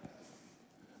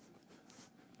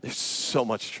 There's so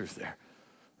much truth there.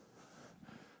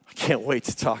 I can't wait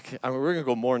to talk. We're going to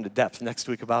go more into depth next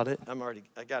week about it.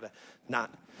 I got to not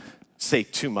say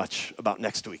too much about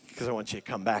next week because I want you to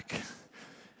come back.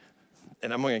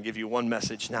 And I'm going to give you one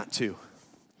message, not two.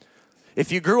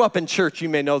 If you grew up in church, you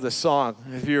may know this song.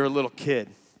 If you're a little kid,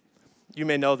 you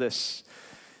may know this.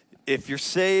 If you're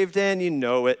saved and you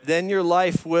know it, then your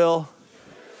life will.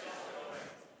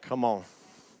 Come on.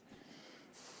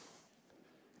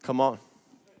 Come on.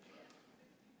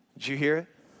 Did you hear it?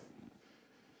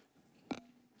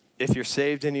 If you're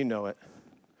saved and you know it,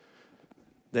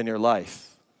 then your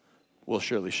life will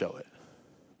surely show it.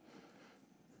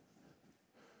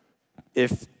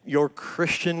 If your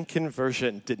Christian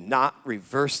conversion did not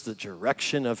reverse the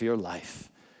direction of your life,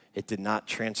 it did not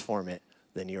transform it,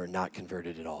 then you are not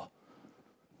converted at all.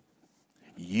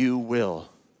 You will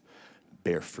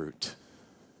bear fruit.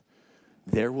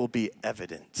 There will be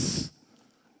evidence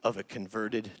of a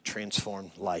converted,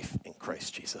 transformed life in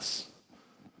Christ Jesus.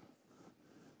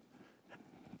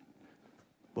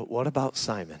 But what about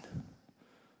Simon?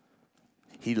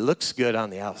 He looks good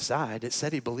on the outside. It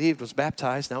said he believed, was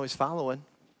baptized, now he's following.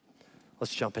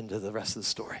 Let's jump into the rest of the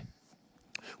story.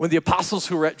 When the apostles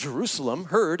who were at Jerusalem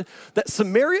heard that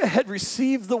Samaria had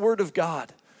received the word of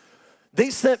God, they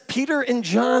sent Peter and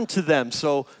John to them.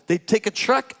 So they take a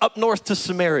trek up north to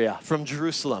Samaria from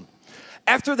Jerusalem.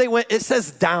 After they went, it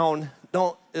says down,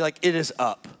 it is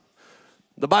up.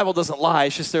 The Bible doesn't lie,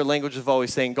 it's just their language of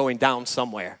always saying going down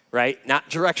somewhere, right? Not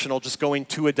directional, just going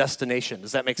to a destination.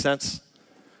 Does that make sense?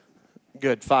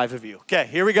 Good, 5 of you. Okay,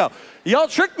 here we go. Y'all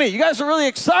tricked me. You guys were really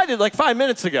excited like 5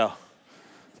 minutes ago.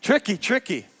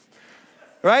 Tricky,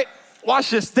 right?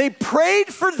 Watch this. They prayed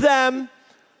for them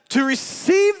to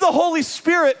receive the Holy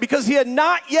Spirit because he had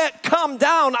not yet come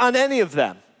down on any of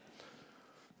them.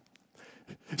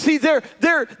 See, there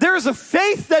is a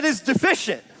faith that is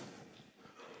deficient.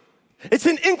 It's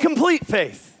an incomplete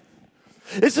faith.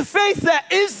 It's a faith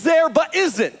that is there but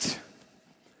isn't.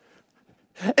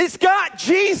 It's got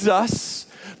Jesus,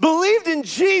 believed in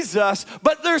Jesus,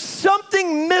 but there's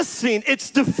something missing.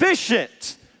 It's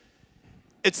deficient.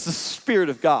 It's the Spirit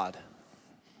of God.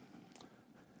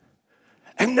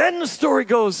 And then the story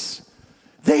goes,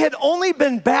 they had only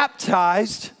been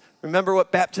baptized. Remember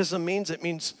what baptism means? It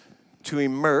means to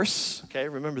immerse. Okay,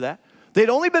 remember that? They'd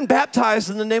only been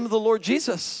baptized in the name of the Lord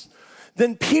Jesus.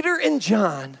 Then Peter and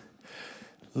John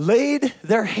laid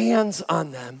their hands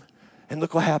on them, and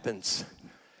look what happens.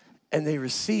 And they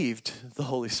received the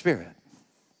Holy Spirit.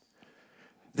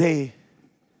 They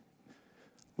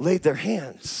laid their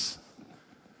hands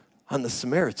on the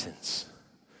Samaritans.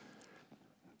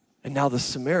 And now the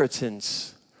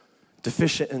Samaritans,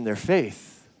 deficient in their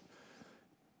faith,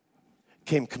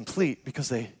 came complete because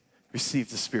they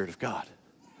received the Spirit of God.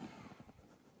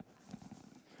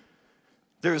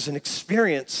 There was an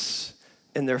experience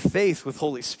in their faith with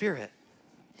Holy Spirit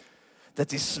that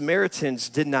these Samaritans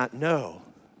did not know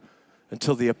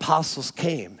until the apostles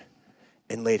came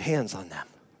and laid hands on them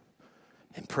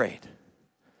and prayed.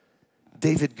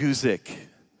 David Guzik,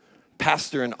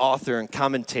 pastor and author and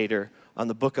commentator on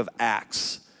the book of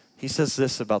Acts, he says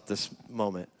this about this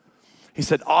moment. He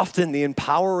said, often the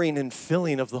empowering and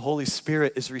filling of the Holy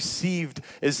Spirit is received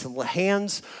as the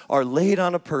hands are laid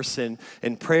on a person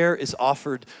and prayer is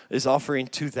offering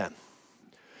to them.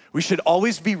 We should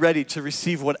always be ready to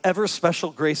receive whatever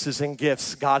special graces and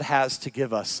gifts God has to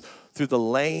give us through the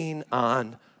laying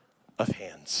on of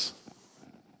hands.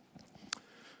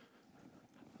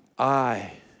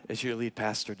 I, as your lead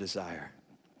pastor, desire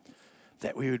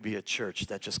that we would be a church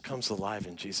that just comes alive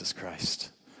in Jesus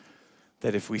Christ.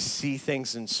 That if we see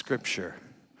things in Scripture,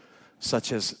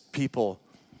 such as people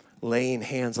laying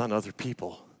hands on other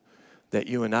people, that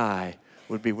you and I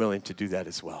would be willing to do that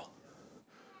as well.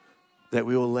 That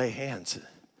we will lay hands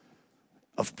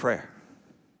of prayer.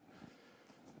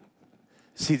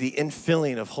 See, the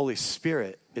infilling of Holy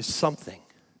Spirit is something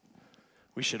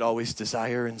we should always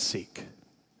desire and seek.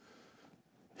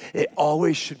 It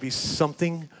always should be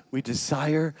something we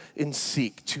desire and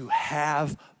seek, to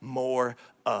have more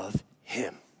of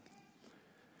Him.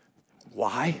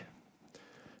 Why?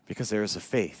 Because there is a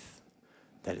faith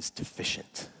that is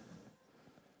deficient.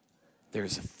 There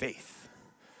is a faith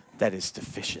that is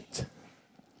deficient.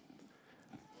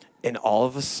 And all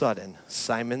of a sudden,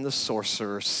 Simon the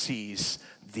sorcerer sees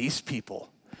these people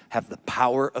have the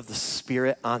power of the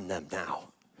Spirit on them now.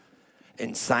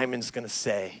 And Simon's going to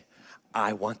say,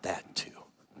 I want that too.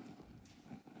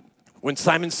 When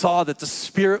Simon saw that the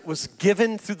Spirit was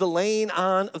given through the laying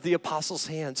on of the apostles'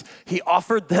 hands, he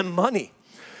offered them money,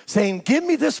 saying, give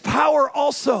me this power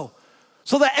also,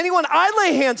 so that anyone I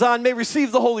lay hands on may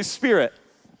receive the Holy Spirit.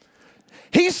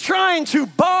 He's trying to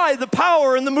buy the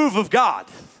power and the move of God.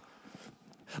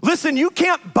 Listen, you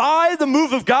can't buy the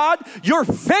move of God. Your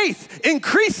faith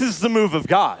increases the move of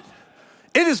God.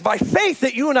 It is by faith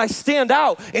that you and I stand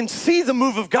out and see the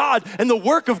move of God and the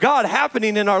work of God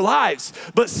happening in our lives.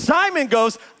 But Simon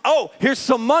goes, oh, here's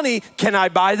some money. Can I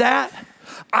buy that?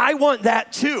 I want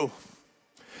that too.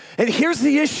 And here's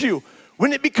the issue.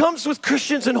 When it becomes with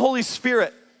Christians and Holy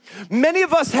Spirit, many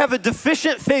of us have a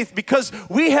deficient faith because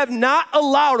we have not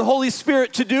allowed Holy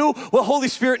Spirit to do what Holy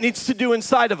Spirit needs to do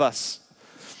inside of us.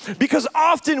 Because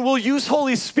often we'll use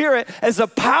Holy Spirit as a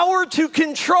power to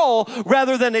control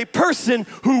rather than a person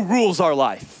who rules our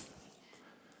life.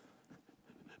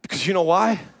 Because you know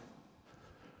why?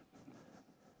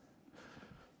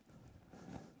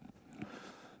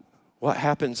 What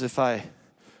happens if I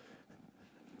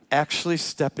actually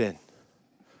step in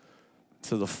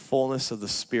to the fullness of the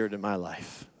Spirit in my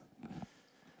life?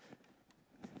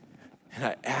 And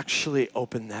I actually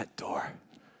open that door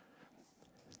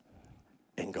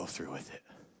and go through with it.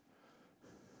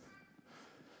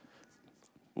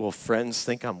 Will friends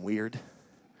think I'm weird?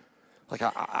 Like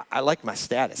I like my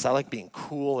status. I like being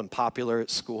cool and popular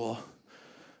at school.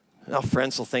 Now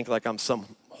friends will think like I'm some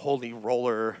holy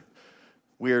roller,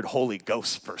 weird Holy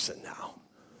Ghost person now.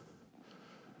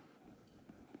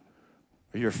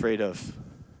 Are you afraid of,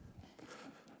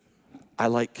 I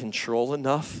like control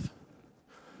enough?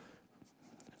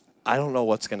 I don't know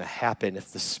what's going to happen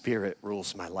if the Spirit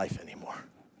rules my life anymore.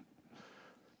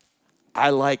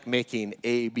 I like making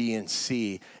A, B, and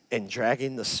C and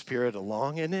dragging the Spirit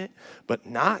along in it, but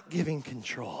not giving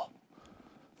control.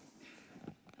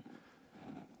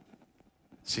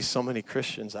 See, so many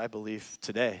Christians, I believe,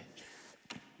 today,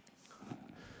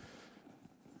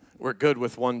 we're good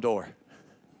with one door.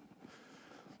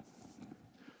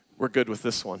 We're good with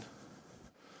this one.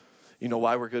 You know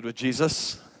why we're good with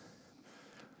Jesus?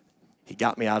 He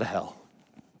got me out of hell.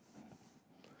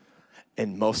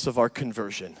 And most of our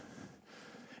conversion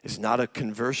is not a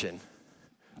conversion.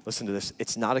 Listen to this.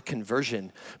 It's not a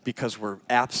conversion because we're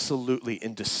absolutely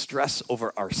in distress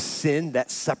over our sin that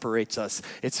separates us.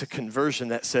 It's a conversion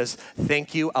that says,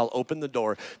 thank you, I'll open the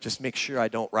door. Just make sure I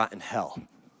don't rot in hell.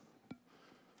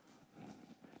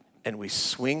 And we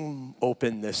swing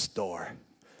open this door.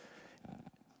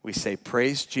 We say,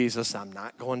 praise Jesus, I'm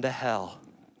not going to hell.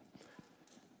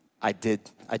 I did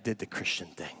the Christian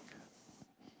thing.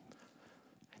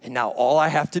 And now all I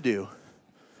have to do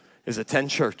is attend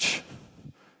church,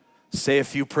 say a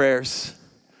few prayers.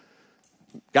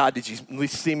 God, did you at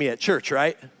least see me at church,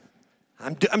 right?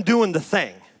 I'm doing the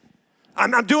thing.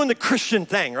 I'm doing the Christian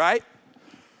thing, right?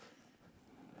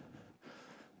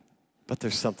 But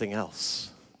there's something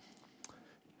else.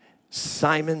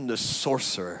 Simon the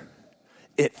sorcerer,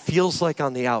 it feels like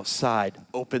on the outside,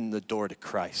 opened the door to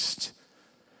Christ.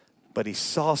 But he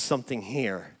saw something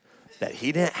here that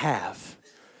he didn't have,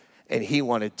 and he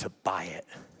wanted to buy it.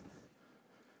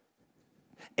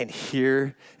 And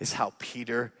here is how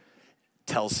Peter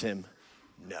tells him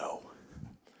no.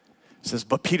 It says,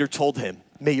 but Peter told him,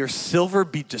 may your silver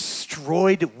be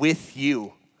destroyed with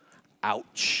you.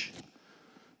 Ouch.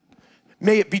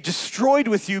 May it be destroyed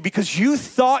with you because you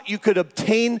thought you could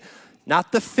obtain,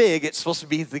 not the fig, it's supposed to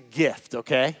be the gift,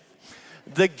 okay?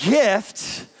 The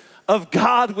gift of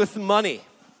God with money.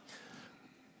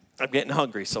 I'm getting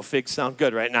hungry, so figs sound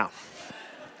good right now.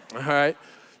 All right?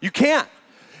 You can't.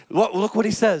 Look what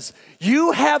he says.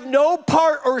 You have no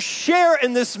part or share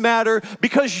in this matter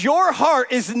because your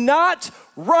heart is not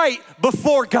right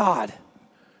before God.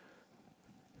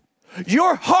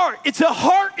 Your heart, it's a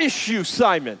heart issue,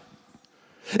 Simon.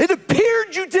 It appeared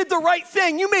heard you did the right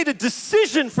thing. You made a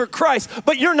decision for Christ,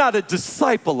 but you're not a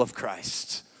disciple of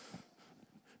Christ.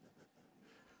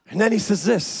 And then he says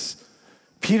this,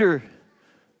 Peter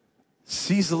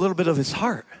sees a little bit of his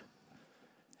heart.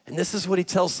 And this is what he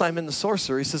tells Simon the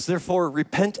sorcerer. He says, therefore,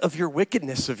 repent of your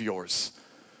wickedness of yours.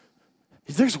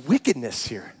 There's wickedness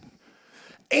here.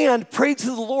 And pray to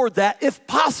the Lord that, if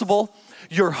possible,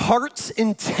 your heart's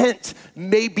intent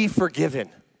may be forgiven.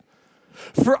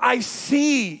 For I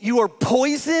see you are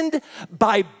poisoned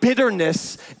by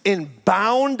bitterness and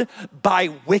bound by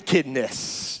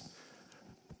wickedness.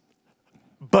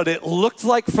 But it looked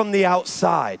like from the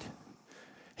outside,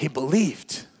 he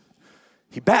believed,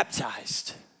 he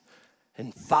baptized,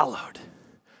 and followed.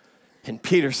 And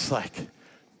Peter's like,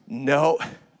 no,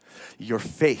 your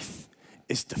faith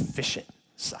is deficient,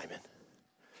 Simon,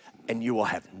 and you will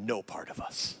have no part of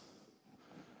us.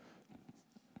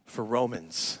 For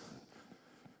Romans,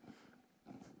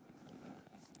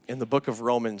 in the book of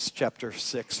Romans, chapter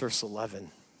 6, verse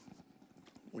 11,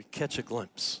 we catch a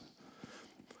glimpse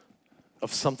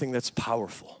of something that's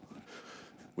powerful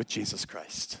with Jesus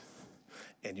Christ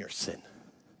and your sin.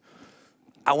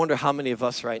 I wonder how many of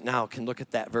us right now can look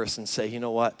at that verse and say, you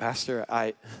know what, Pastor,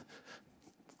 I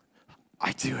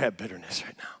do have bitterness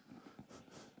right now.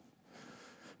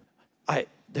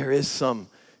 There is some,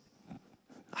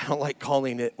 I don't like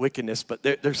calling it wickedness, but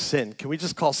there's sin. Can we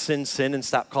just call sin sin and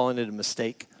stop calling it a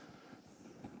mistake?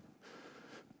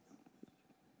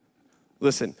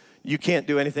 Listen, you can't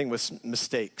do anything with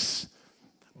mistakes,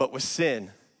 but with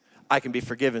sin, I can be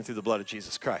forgiven through the blood of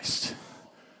Jesus Christ.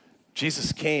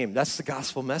 Jesus came, that's the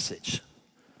gospel message.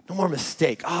 No more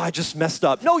mistake. Oh, I just messed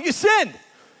up. No, you sinned.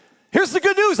 Here's the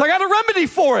good news. I got a remedy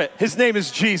for it. His name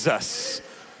is Jesus,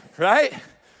 right?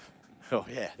 Oh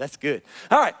yeah, that's good.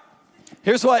 All right,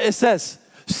 here's what it says.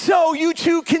 So you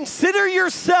two consider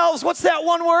yourselves, what's that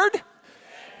one word?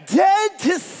 Dead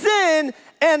to sin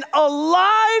and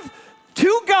alive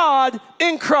to God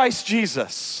in Christ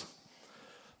Jesus.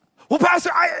 Well,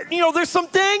 Pastor, there's some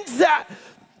things that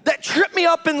trip me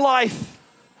up in life.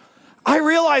 I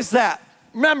realize that.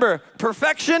 Remember,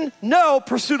 perfection, no.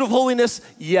 Pursuit of holiness,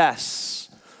 yes.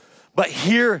 But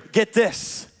here, get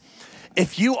this.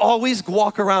 If you always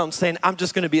walk around saying, I'm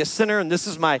just gonna be a sinner and this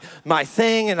is my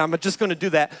thing and I'm just gonna do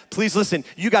that, please listen,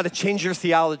 you gotta change your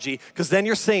theology, because then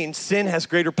you're saying sin has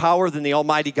greater power than the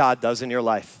Almighty God does in your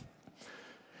life.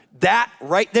 That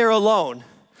right there alone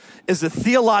is a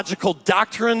theological,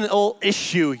 doctrinal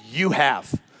issue you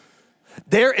have.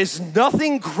 There is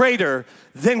nothing greater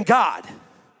than God.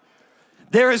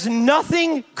 There is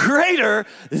nothing greater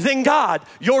than God.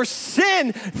 Your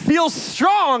sin feels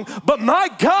strong, but my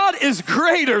God is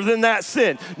greater than that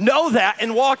sin. Know that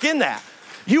and walk in that.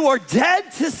 You are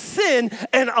dead to sin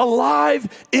and alive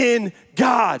in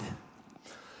God.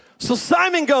 So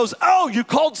Simon goes, oh, you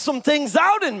called some things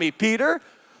out in me, Peter.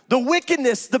 The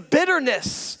wickedness, the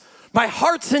bitterness. My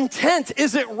heart's intent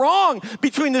isn't wrong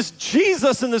between this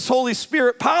Jesus and this Holy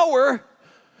Spirit power.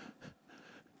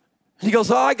 And he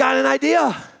goes, oh, I got an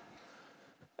idea.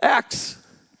 Acts.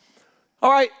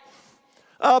 All right,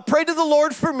 pray to the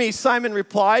Lord for me, Simon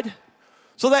replied,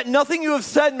 so that nothing you have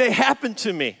said may happen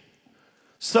to me.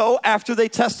 So after they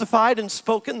testified and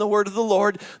spoken the word of the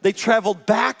Lord, they traveled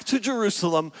back to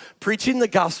Jerusalem, preaching the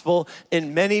gospel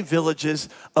in many villages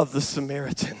of the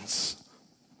Samaritans.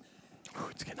 Ooh,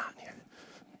 it's getting hot in here.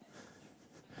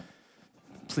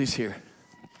 Please hear.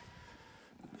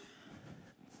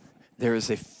 There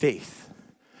is a faith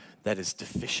that is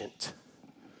deficient.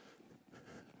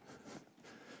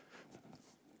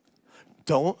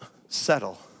 Don't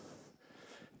settle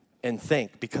and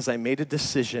think, because I made a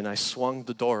decision, I swung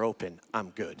the door open, I'm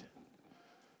good.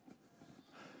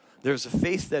 There's a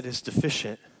faith that is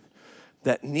deficient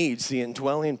that needs the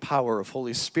indwelling power of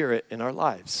Holy Spirit in our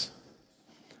lives.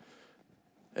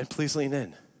 And please lean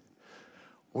in.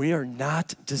 We are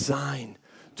not designed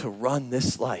to run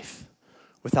this life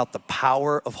without the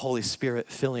power of Holy Spirit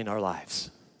filling our lives.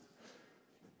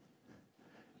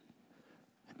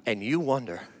 And you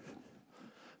wonder,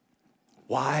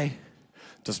 why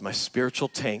does my spiritual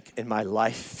tank in my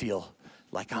life feel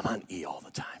like I'm on E all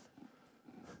the time?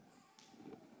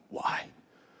 Why?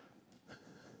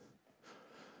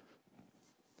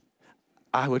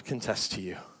 I would contest to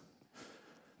you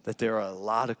that there are a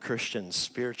lot of Christians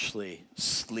spiritually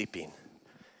sleeping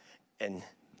and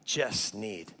just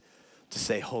need to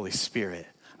say, Holy Spirit,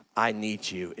 I need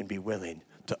you, and be willing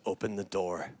to open the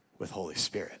door with Holy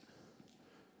Spirit.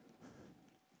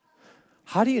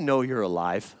 How do you know you're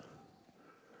alive?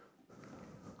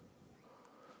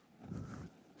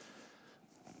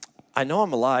 I know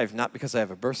I'm alive not because I have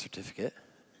a birth certificate.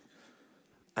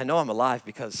 I know I'm alive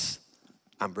because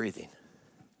I'm breathing.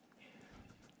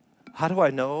 How do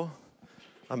I know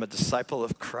I'm a disciple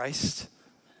of Christ,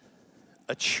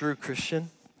 a true Christian?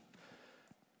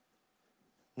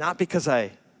 Not because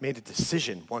I made a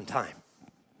decision one time.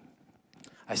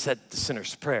 I said the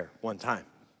sinner's prayer one time.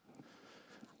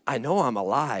 I know I'm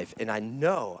alive and I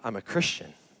know I'm a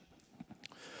Christian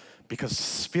because the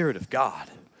Spirit of God,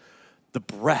 the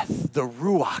breath, the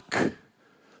ruach,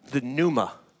 the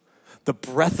pneuma, the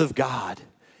breath of God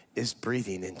is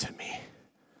breathing into me.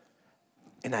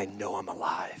 And I know I'm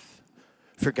alive.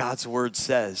 For God's word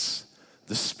says,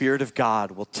 the Spirit of God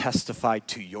will testify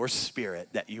to your spirit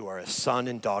that you are a son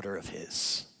and daughter of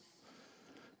His.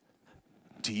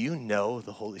 Do you know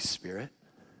the Holy Spirit?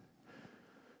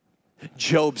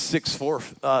 Job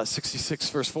 66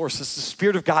 verse 4 says, the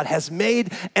Spirit of God has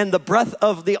made, and the breath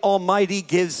of the Almighty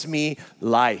gives me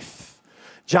life.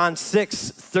 John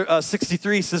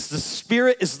 6:63 says, the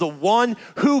Spirit is the one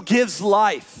who gives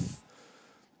life.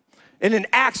 And in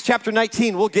Acts chapter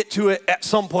 19, we'll get to it at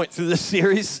some point through this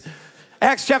series.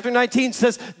 Acts chapter 19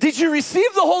 says, did you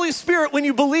receive the Holy Spirit when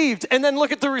you believed? And then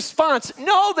look at the response.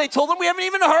 No, they told them, we haven't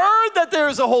even heard that there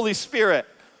is a Holy Spirit.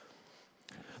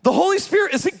 The Holy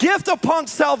Spirit is a gift upon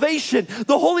salvation.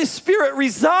 The Holy Spirit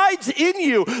resides in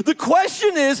you. The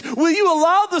question is, will you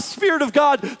allow the Spirit of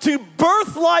God to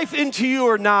birth life into you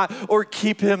or not, or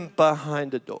keep Him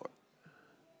behind a door?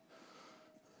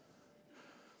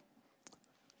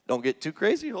 Don't get too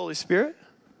crazy, Holy Spirit.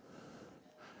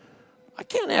 I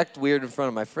can't act weird in front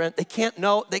of my friend. They can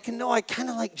know I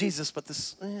kind of like Jesus, but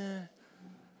this,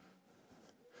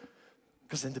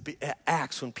 Because in the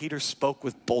Acts, when Peter spoke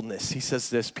with boldness, he says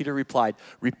this, Peter replied,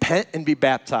 repent and be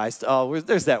baptized. Oh,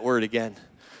 there's that word again.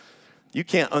 You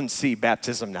can't unsee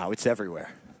baptism now, it's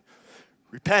everywhere.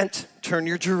 Repent, turn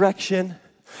your direction,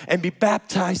 and be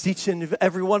baptized, each and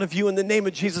every one of you, in the name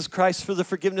of Jesus Christ for the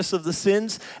forgiveness of the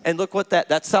sins. And look what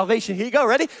that's salvation. Here you go,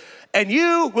 ready? And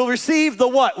you will receive the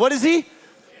what? What is He?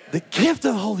 The gift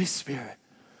of the Holy Spirit.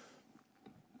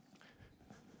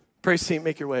 Praise team,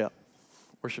 make your way up.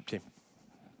 Worship team.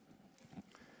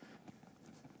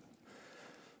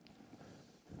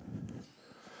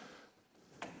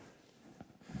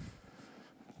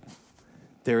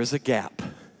 There is a gap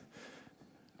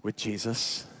with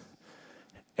Jesus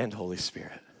and Holy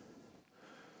Spirit.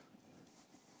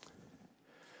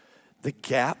 The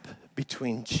gap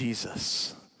between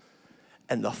Jesus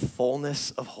and the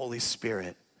fullness of Holy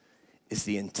Spirit is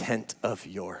the intent of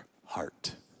your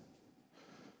heart.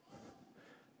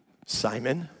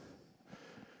 Simon,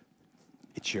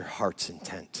 it's your heart's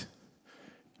intent.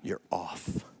 You're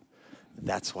off.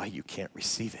 That's why you can't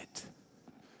receive it.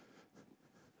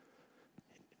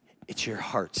 It's your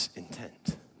heart's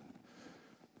intent.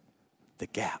 The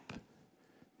gap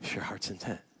is your heart's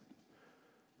intent.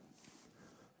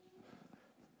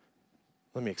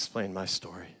 Let me explain my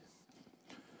story.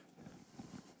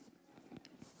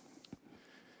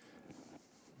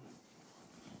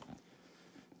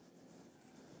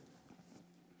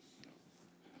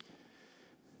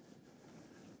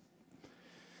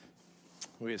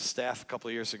 We as staff a couple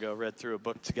of years ago read through a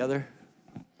book together,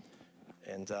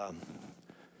 and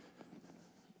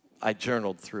I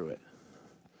journaled through it.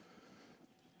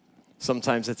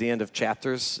 Sometimes at the end of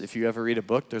chapters, if you ever read a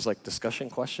book, there's like discussion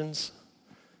questions.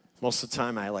 Most of the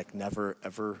time, I never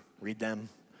ever read them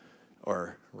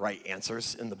or write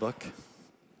answers in the book.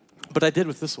 But I did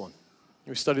with this one.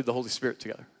 We studied the Holy Spirit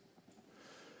together.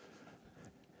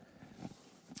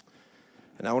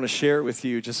 And I want to share with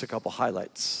you just a couple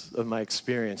highlights of my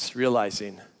experience,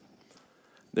 realizing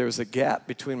there was a gap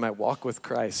between my walk with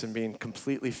Christ and being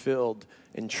completely filled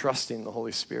and trusting the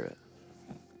Holy Spirit.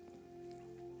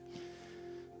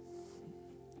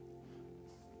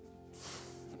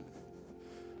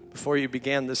 Before you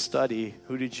began this study,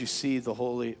 who did you see the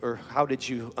Holy, or how did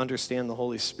you understand the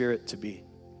Holy Spirit to be?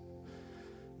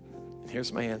 And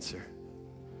here's my answer.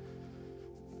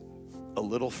 A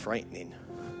little frightening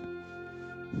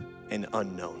and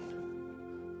unknown.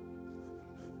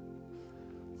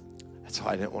 That's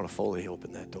why I didn't want to fully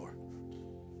open that door.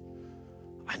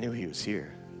 I knew He was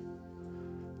here,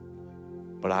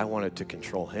 but I wanted to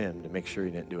control Him to make sure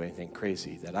He didn't do anything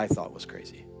crazy that I thought was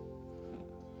crazy.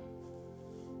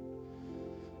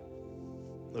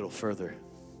 A little further,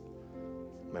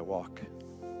 my walk.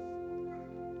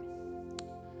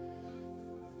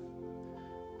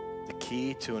 The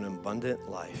key to an abundant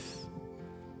life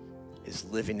is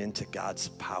living into God's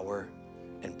power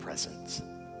and presence.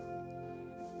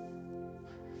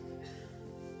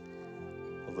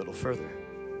 A little further.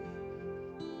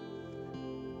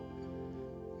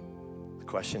 The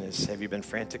question is, have you been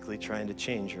frantically trying to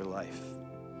change your life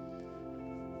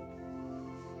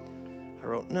I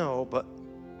wrote, no, but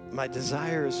my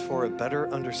desire is for a better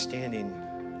understanding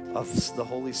of the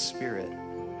Holy Spirit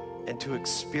and to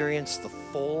experience the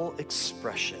full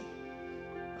expression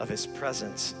of his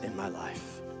presence in my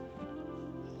life.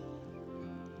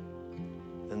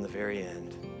 In the very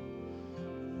end,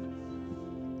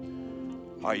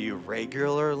 are you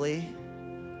regularly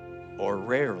or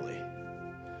rarely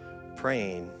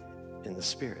praying in the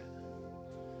Spirit?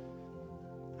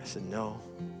 I said, no.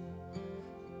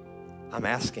 I'm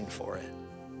asking for it.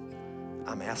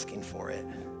 I'm asking for it.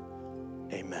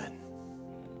 Amen.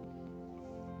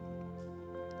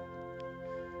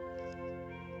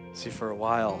 See, for a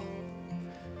while,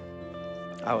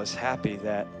 I was happy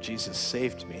that Jesus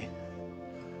saved me.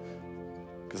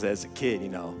 Because as a kid, you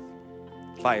know,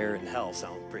 fire and hell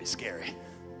sound pretty scary.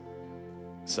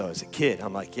 So as a kid,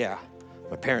 I'm like, yeah,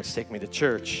 my parents take me to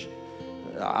church.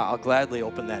 I'll gladly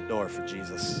open that door for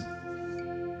Jesus.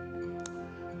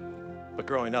 But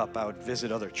growing up, I would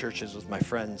visit other churches with my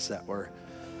friends that were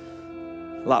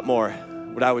a lot more,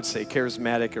 what I would say,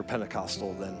 charismatic or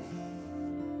Pentecostal than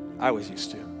I was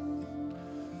used to.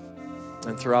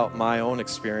 And throughout my own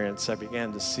experience, I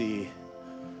began to see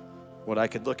what I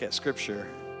could look at Scripture,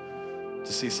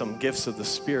 to see some gifts of the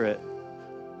Spirit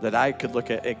that I could look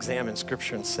at, examine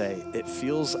Scripture and say, it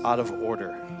feels out of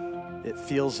order. It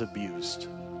feels abused.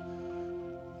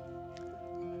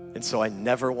 And so I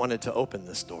never wanted to open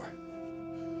this door.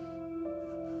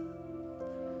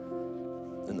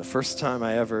 And the first time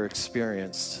I ever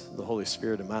experienced the Holy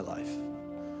Spirit in my life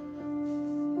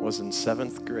was in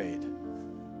 7th grade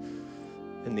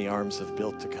in the arms of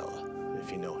Bill Takella, if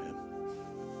you know him.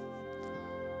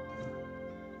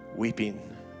 Weeping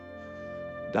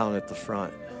down at the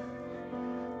front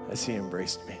as he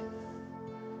embraced me.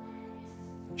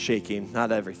 Shaking,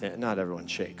 not everyone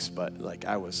shakes, but like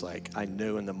I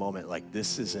knew in the moment, like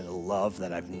this is a love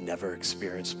that I've never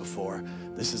experienced before.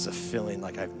 This is a feeling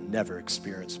like I've never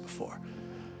experienced before.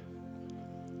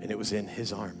 And it was in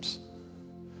his arms.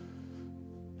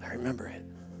 I remember it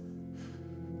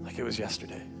like it was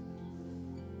yesterday.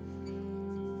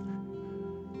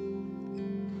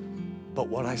 But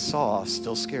what I saw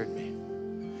still scared me,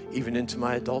 even into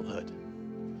my adulthood.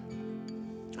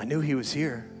 I knew he was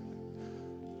here.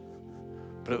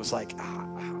 But it was like,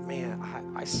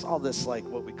 man, I saw this like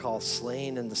what we call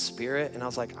slain in the Spirit. And I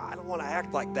was like, I don't want to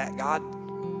act like that, God.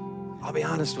 I'll be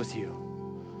honest with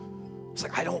you. It's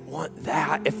like, I don't want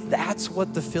that. If that's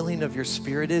what the filling of your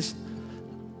Spirit is,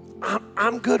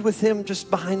 I'm good with him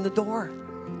just behind the door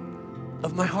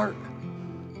of my heart.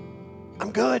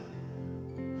 I'm good.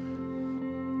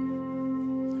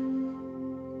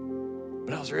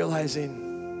 But I was realizing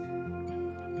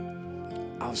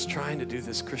I was trying to do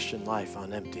this Christian life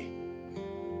on empty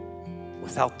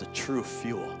without the true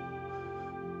fuel.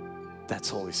 That's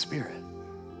Holy Spirit.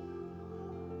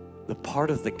 The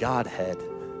part of the Godhead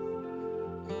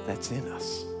that's in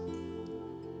us.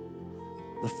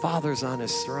 The Father's on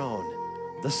his throne.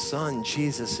 The Son,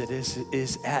 Jesus,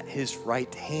 is at his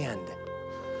right hand.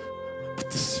 But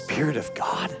the Spirit of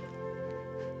God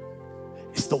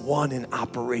is the one in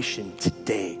operation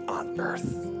today on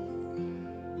earth.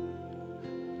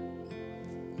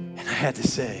 And I had to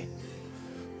say,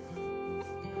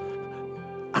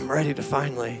 I'm ready to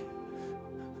finally,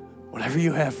 whatever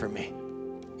you have for me,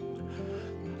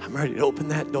 I'm ready to open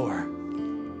that door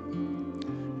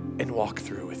and walk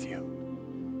through with you.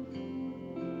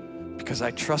 Because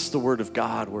I trust the Word of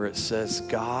God where it says,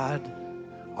 God,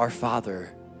 our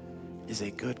Father, is a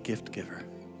good gift giver.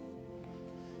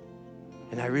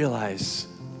 And I realize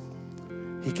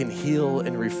he can heal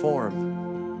and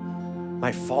reform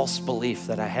my false belief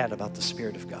that I had about the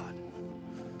Spirit of God.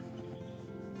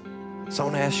 So I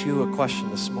want to ask you a question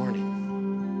this morning.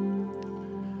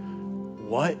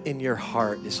 What in your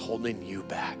heart is holding you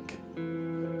back?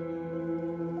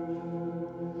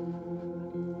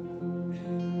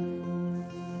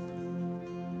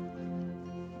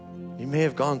 You may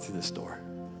have gone through this door.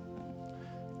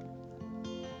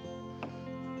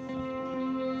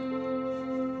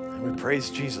 And we praise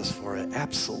Jesus for it,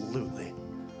 absolutely.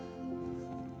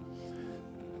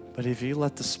 But if you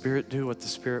let the Spirit do what the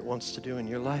Spirit wants to do in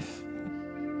your life,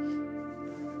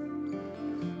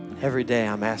 every day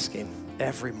I'm asking,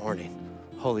 every morning,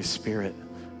 Holy Spirit,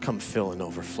 come fill and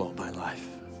overflow my life.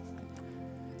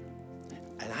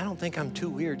 And I don't think I'm too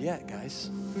weird yet, guys.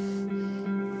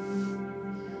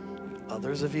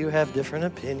 Others of you have different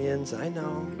opinions, I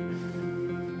know.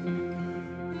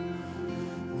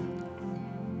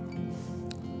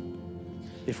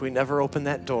 If we never open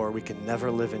that door, we can never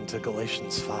live into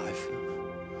Galatians 5.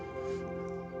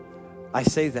 I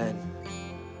say then,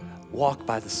 walk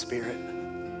by the Spirit.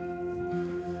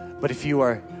 But if you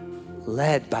are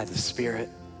led by the Spirit,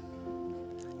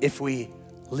 if we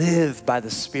live by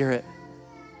the Spirit,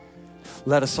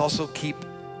 let us also keep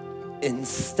in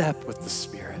step with the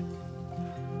Spirit.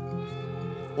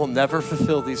 We'll never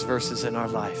fulfill these verses in our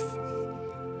life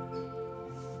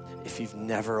if you've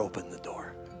never opened the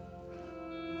door.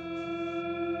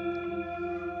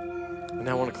 And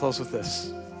I want to close with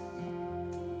this.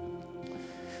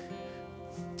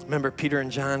 Remember, Peter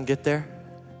and John get there,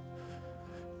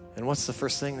 and what's the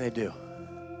first thing they do?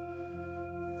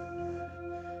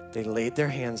 They laid their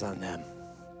hands on them,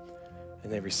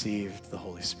 and they received the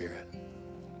Holy Spirit.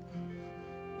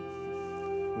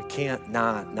 We can't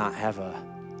not have a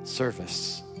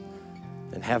service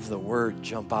and have the word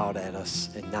jump out at us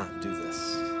and not do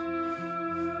this.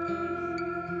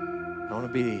 I want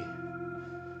to be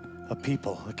a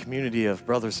people, a community of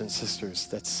brothers and sisters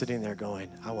that's sitting there going,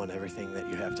 I want everything that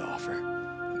you have to offer.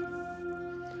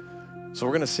 So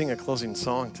we're going to sing a closing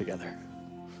song together,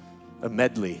 a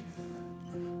medley,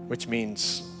 which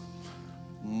means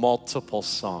multiple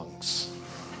songs.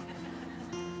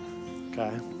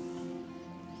 Okay?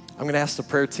 I'm going to ask the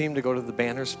prayer team to go to the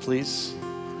banners, please.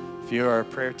 If you are a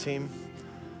prayer team,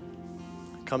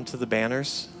 come to the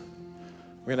banners.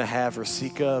 We're going to have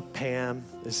Rasika, Pam,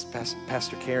 this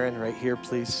Pastor Karen right here,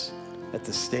 please, at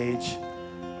the stage.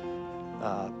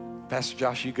 Pastor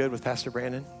Josh, you good with Pastor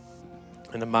Brandon?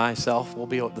 And then myself,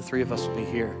 the three of us will be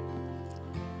here.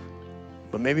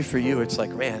 But maybe for you, it's like,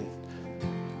 man,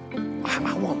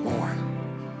 I want more.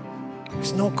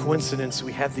 There's no coincidence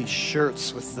we have these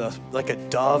shirts with like a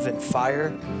dove and fire.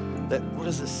 What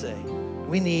does this say?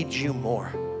 We need you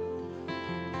more.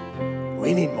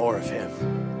 We need more of him.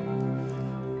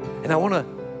 And I want to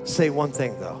say one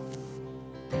thing, though.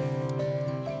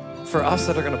 For us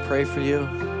that are going to pray for you,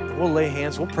 we'll lay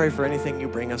hands. We'll pray for anything you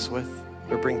bring us with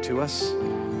or bring to us.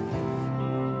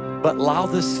 But allow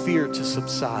this fear to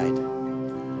subside.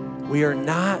 We are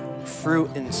not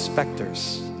fruit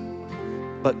inspectors,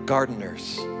 but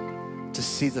gardeners to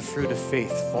see the fruit of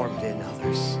faith formed in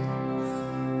others.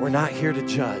 We're not here to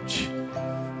judge.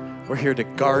 We're here to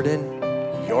garden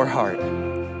your heart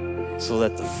so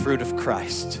that the fruit of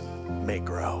Christ may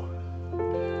grow.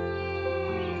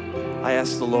 I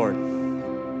ask the Lord,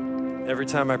 every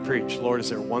time I preach, Lord, is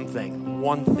there one thing,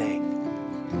 Lord,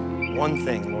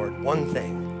 one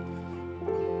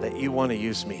thing that you want to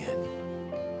use me in?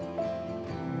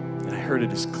 And I heard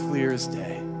it as clear as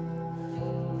day.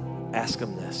 Ask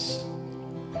him this.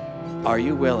 Are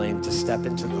you willing to step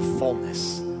into the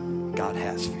fullness God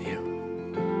has for you?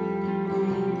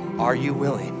 Are you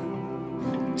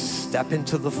willing to step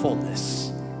into the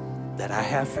fullness that I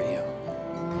have for you?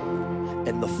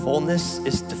 And the fullness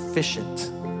is deficient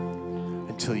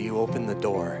until you open the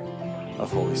door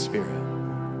of Holy Spirit.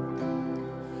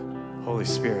 Holy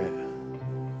Spirit,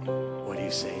 what are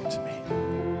you saying to me?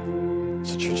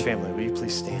 So church family, will you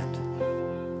please stand?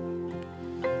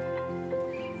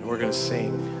 And we're going to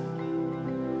sing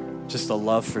just a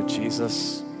love for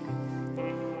Jesus.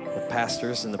 The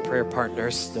pastors and the prayer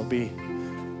partners, they'll be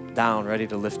down ready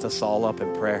to lift us all up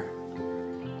in prayer.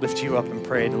 Lift you up and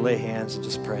pray, to lay hands and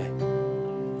just pray.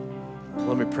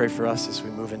 Let me pray for us as we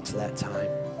move into that time.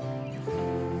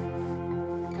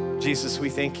 Jesus, we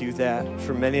thank you that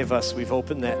for many of us, we've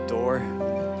opened that door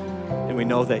and we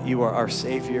know that you are our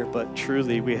Savior, but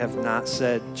truly we have not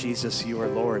said, Jesus, you are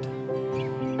Lord,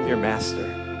 your Master.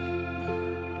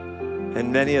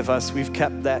 And many of us, we've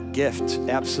kept that gift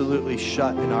absolutely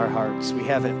shut in our hearts. We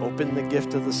haven't opened the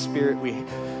gift of the Spirit.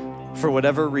 For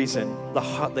whatever reason,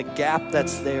 the gap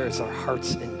that's there is our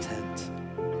heart's intent.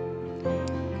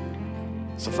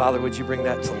 So Father, would you bring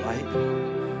that to light?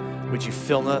 Would you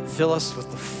fill us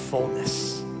with the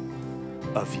fullness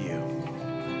of you?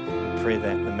 Pray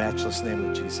that in the matchless name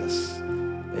of Jesus.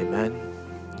 Amen.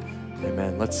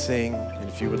 Amen. Let's sing. And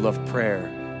if you would love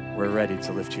prayer, we're ready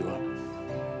to lift you up.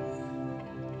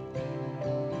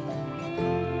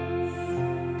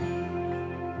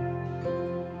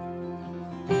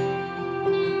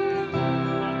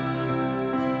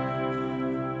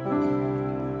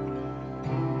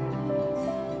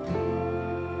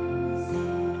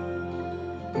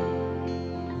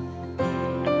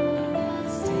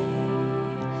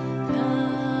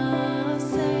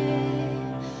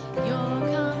 Your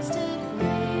constant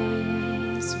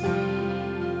grace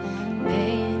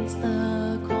remains the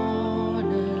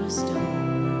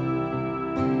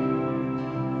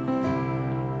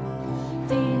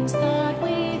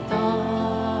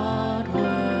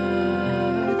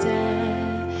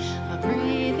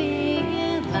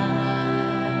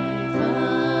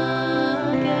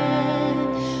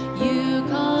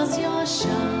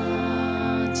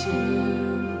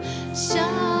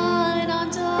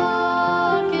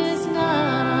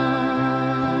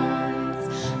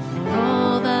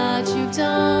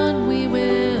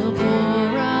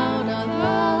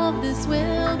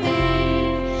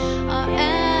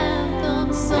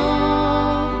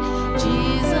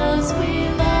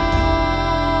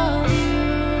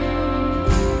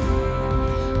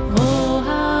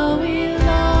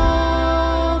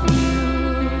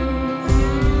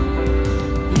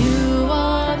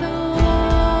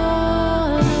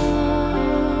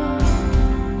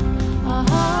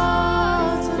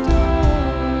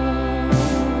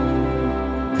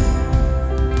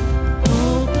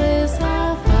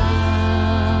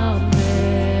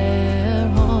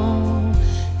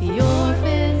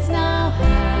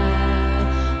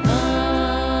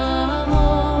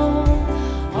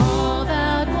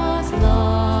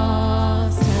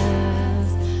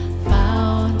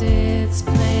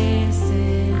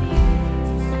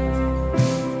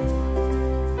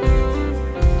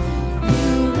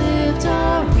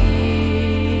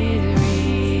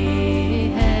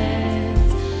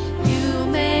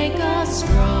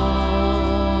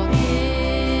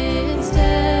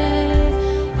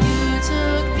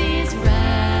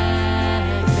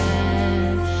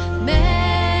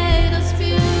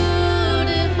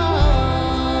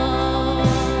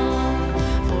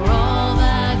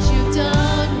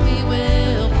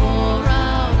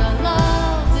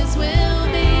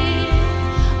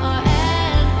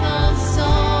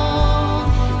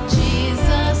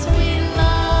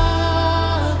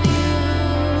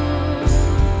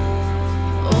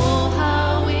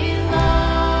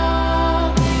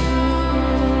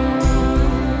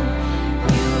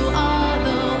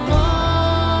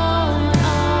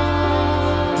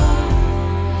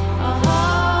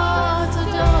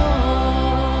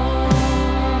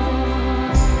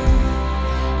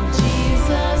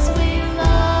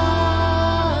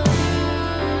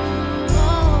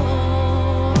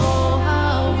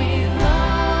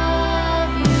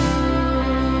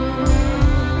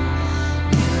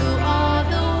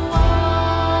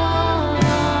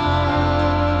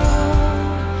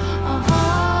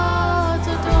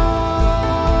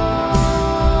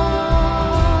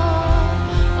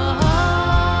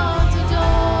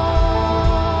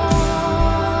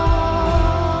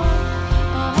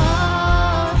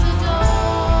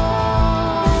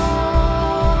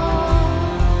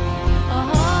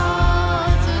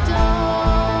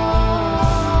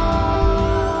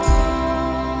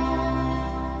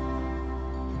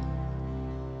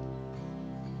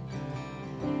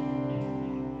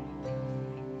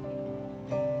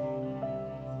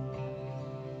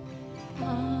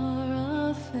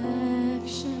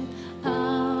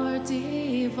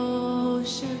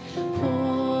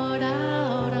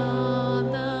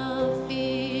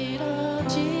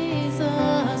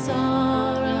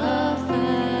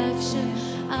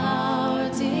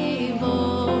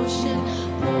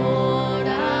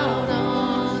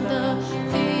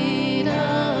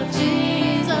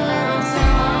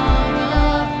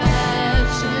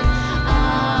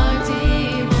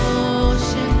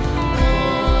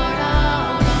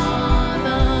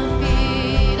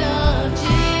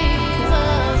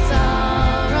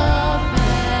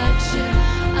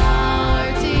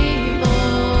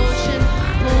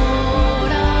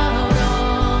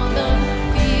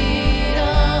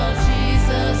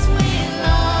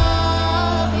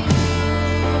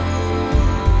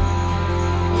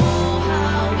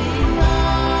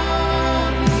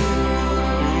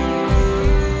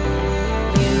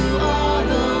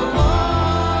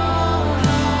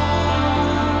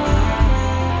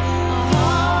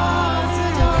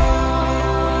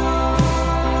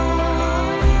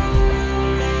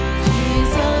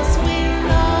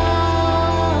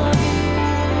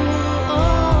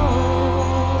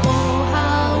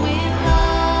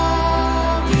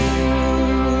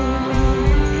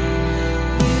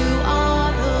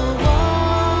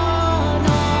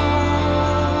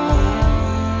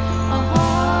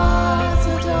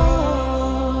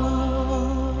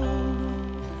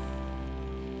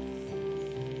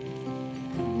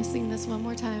sing this one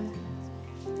more time.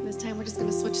 This time we're just going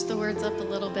to switch the words up a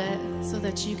little bit so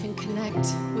that you can connect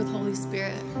with Holy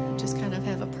Spirit. Just kind of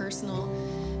have a personal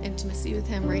intimacy with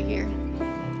him right here.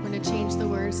 We're going to change the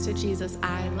words to Jesus,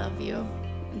 I love you,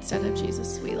 instead of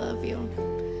Jesus, we love you.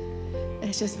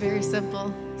 It's just very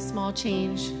simple, small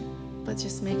change, but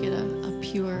just make it a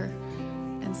pure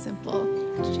and simple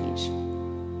change.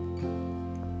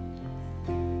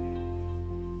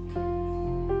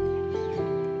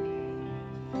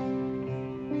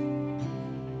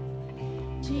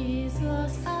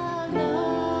 Jesus, I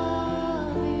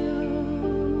love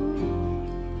you.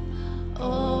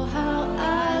 Oh, how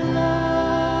I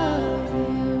love you.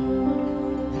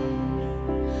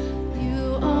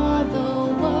 You are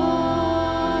the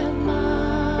one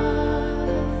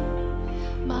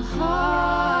my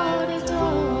heart adores.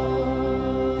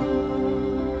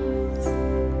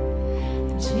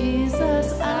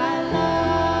 Jesus, I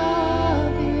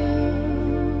love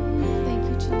you. Thank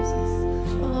you, Jesus.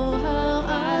 Oh, how I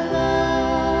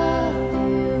love you.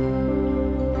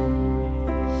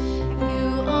 You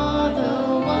are the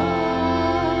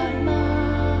one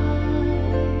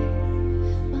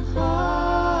my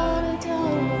heart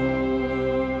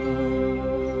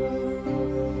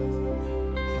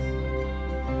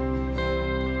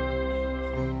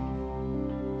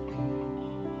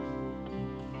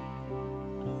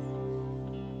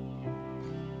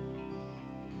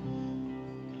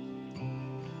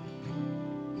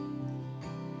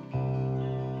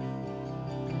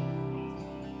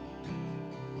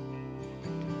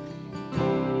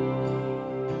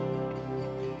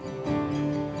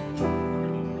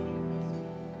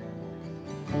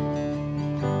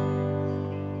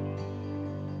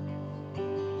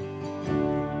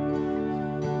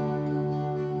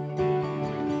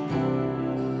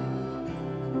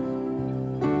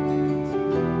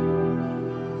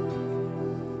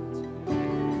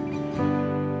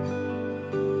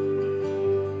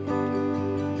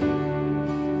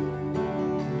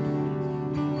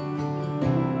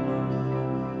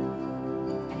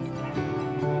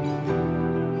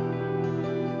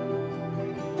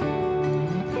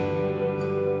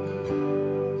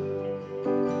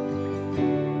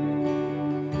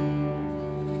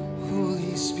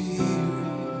Holy Spirit,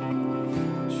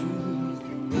 truth,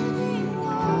 living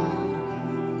water.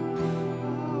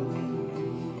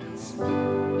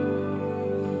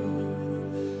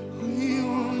 We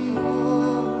want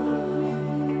more.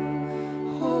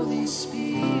 Holy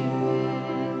Spirit,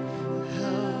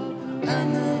 help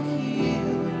and the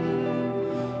healer.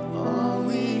 All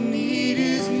we need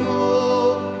is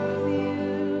more of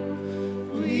you.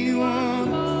 We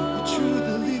want the truth,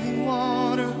 the living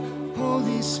water.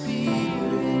 Holy Spirit,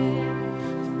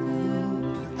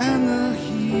 and the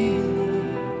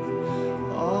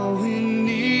healer. All we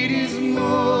need is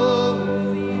more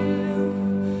of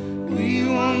you. We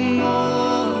want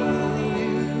more of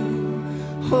you.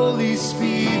 Holy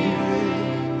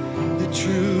Spirit, the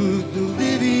truth, the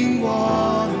living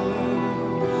water.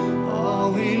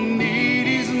 All we need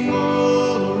is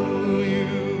more of you.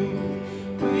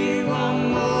 We want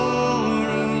more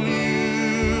of you.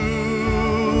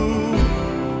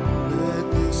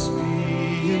 Let this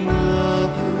be an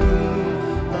upper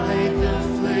room, light the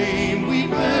flame we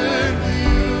burn for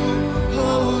you.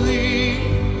 Holy,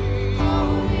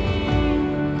 holy,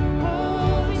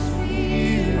 Holy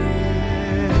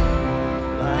Spirit,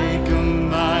 like a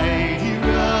mighty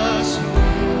rushing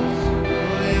wind,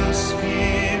 pour your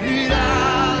spirit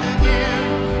out again.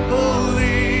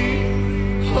 Holy,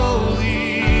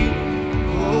 holy,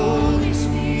 Holy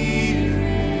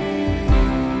Spirit.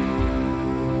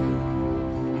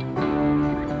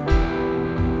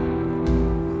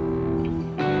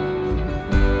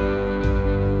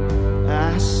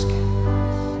 Ask,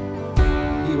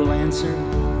 he will answer.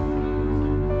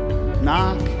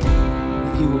 Knock,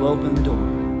 and he will open the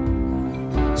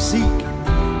door. Seek,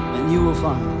 and you will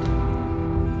find.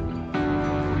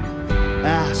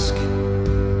 Ask,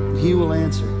 and he will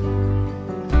answer.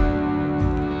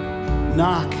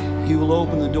 Knock, he will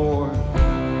open the door.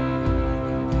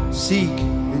 Seek,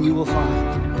 and you will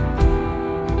find.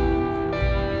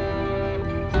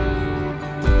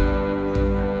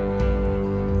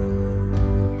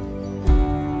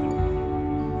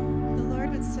 The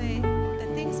Lord would say that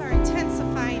things are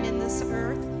intensifying in this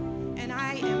earth, and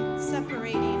I am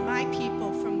separating my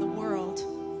people from the world.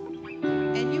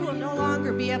 And you will no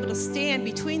longer be able to stand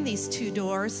between these two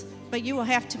doors, but you will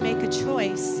have to make a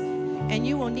choice. And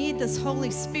you will need this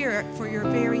Holy Spirit for your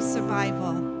very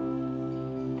survival.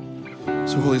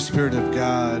 So, Holy Spirit of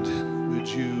God, would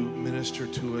you minister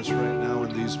to us right now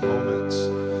in these moments?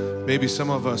 Maybe some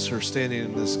of us are standing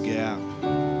in this gap.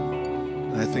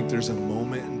 I I think there's a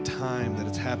moment in time that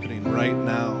it's happening right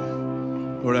now.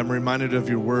 Lord, I'm reminded of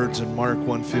your words in Mark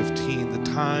 1:15.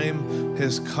 The time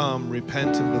has come,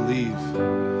 repent and believe.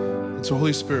 And so,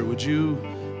 Holy Spirit, would you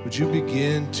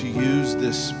begin to use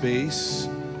this space?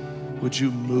 Would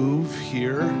you move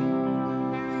here?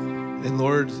 And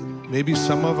Lord, maybe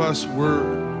some of us,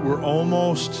 we're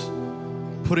almost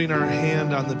putting our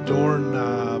hand on the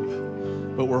doorknob,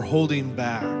 but we're holding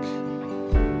back.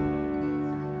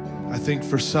 I think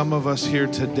for some of us here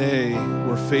today,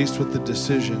 we're faced with the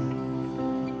decision.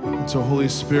 And so, Holy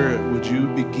Spirit, would you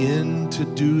begin to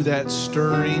do that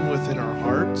stirring within our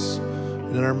hearts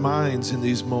and in our minds in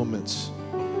these moments?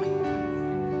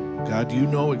 God, you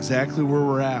know exactly where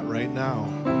we're at right now.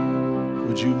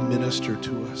 Would you minister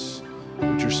to us?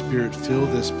 Would your Spirit fill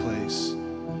this place?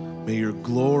 May your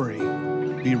glory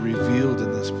be revealed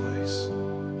in this place.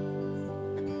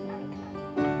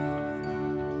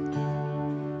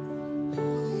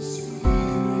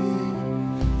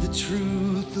 The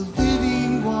truth, the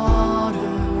living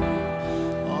water.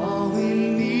 All we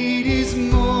need is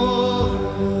more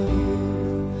of you.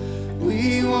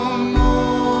 We want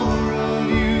more of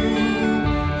you,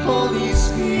 Holy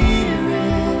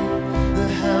Spirit, the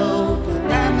helper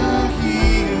and the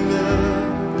healer.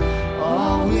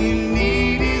 All we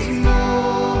need is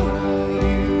more of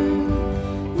you.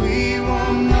 We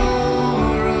want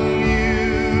more of you.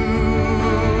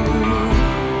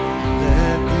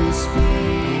 Let this be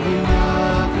an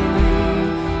upper room,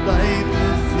 light the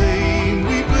flame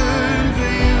we burn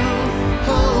for you.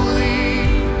 Holy,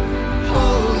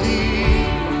 holy,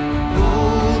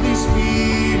 Holy Spirit,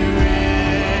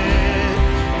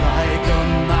 like a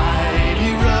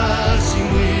mighty rushing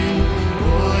wind,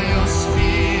 pour your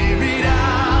Spirit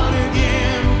out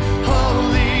again.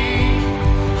 Holy,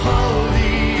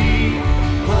 holy,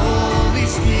 Holy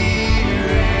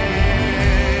Spirit.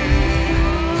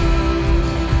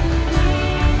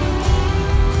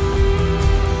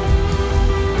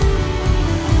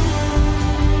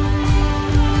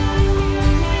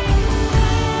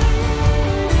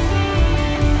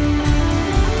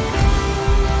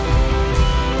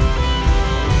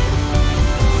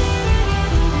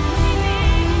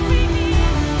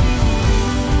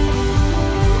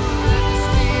 Let this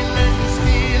be, let this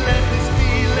be, let this be,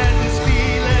 let this be,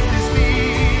 let this be.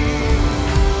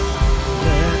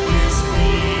 Let this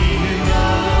be an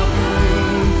upper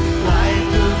room, light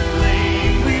the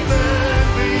flame we burn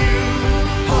for you.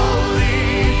 Holy,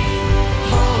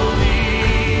 holy,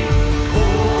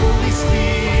 Holy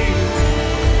Spirit,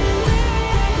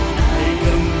 like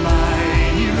a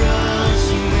mighty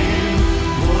rushing wind,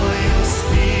 pour your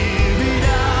Spirit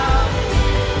out.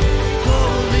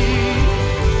 Holy,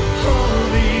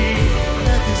 holy,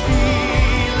 let this be,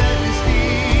 let this be.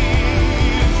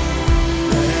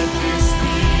 Let this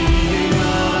be an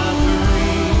upper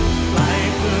room,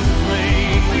 light the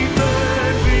flame we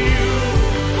burn for you.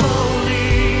 Holy,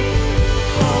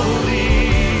 holy,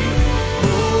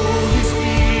 Holy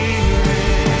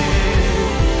Spirit,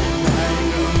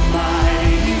 like a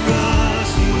mighty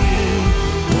rushing wind,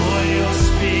 pour your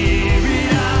Spirit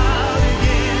out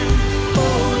again.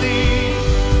 Holy,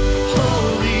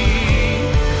 holy,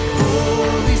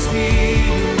 Holy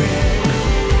Spirit,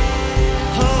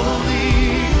 holy,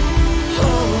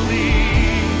 holy,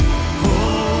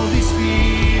 Holy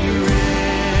Spirit,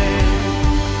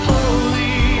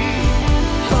 holy,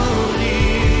 holy,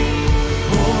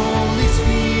 Holy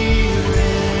Spirit.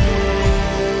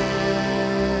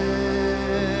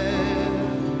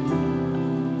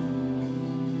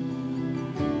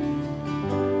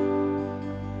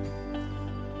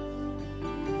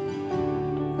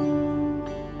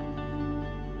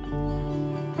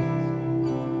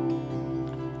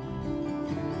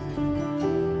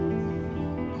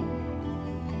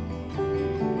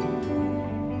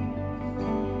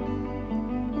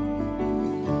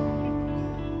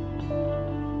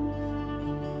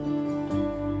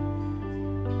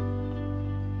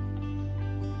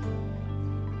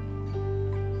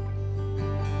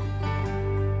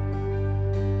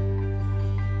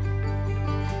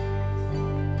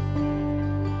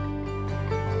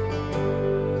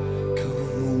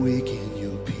 Come awaken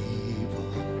your people.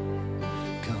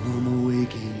 Come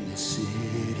awaken the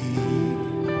city.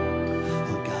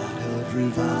 Oh God of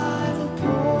revival,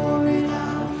 pour it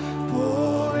out,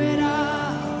 pour it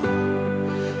out.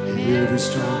 And every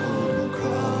stronghold will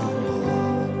crumble.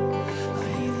 I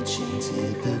hear the chains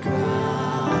hit the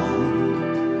ground.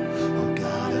 Oh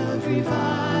God of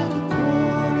revival,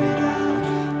 pour it out,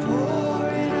 pour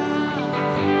it out.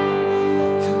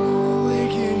 Come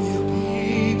awaken your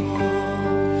people.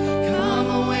 Come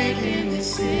awaken the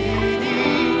city.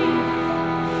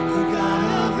 Oh God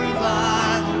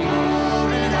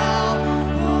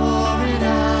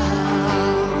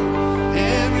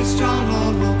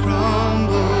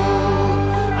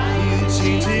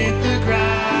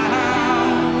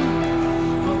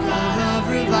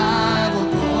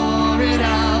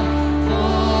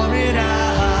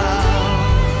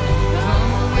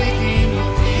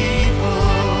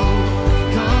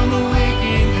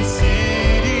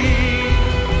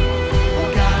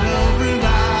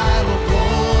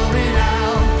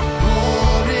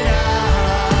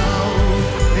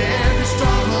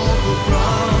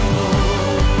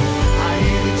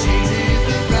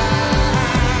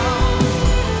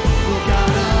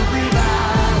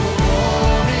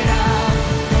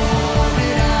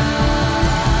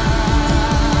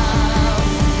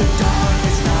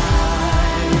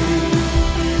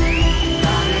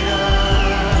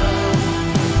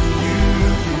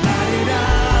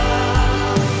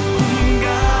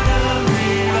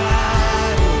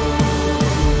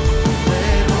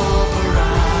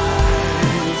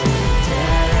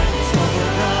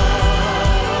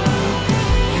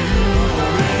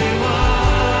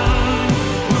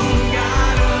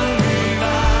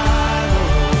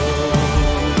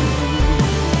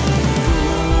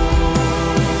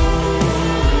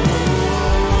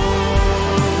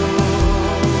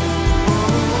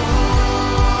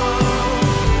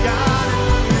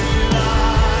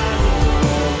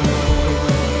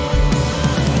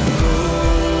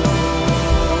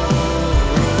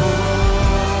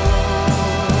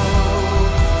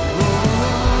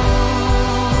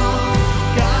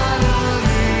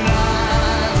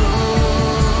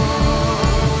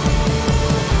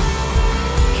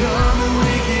Come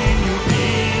awaken your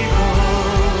people.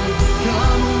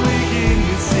 Come awaken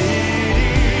the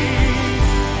city.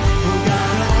 Oh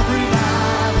God of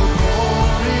revival,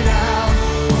 pour it out,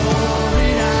 pour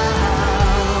it out.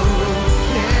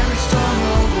 Every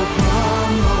stronghold will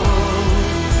crumble.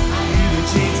 You the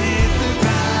chains hit the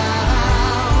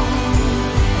ground.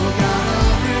 Oh God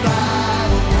of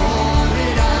revival, pour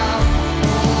it out,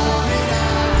 pour it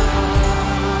out.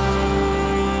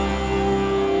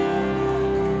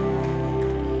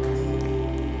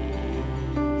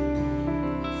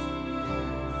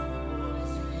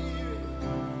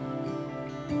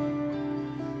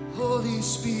 Holy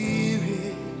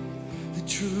Spirit, the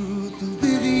truth, the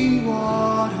living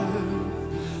water.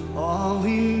 All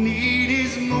we need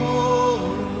is more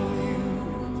of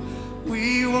you.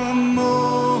 We want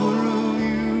more of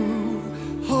you.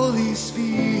 Holy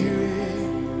Spirit,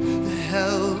 the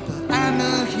helper and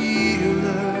the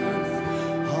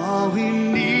healer. All we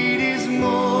need is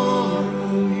more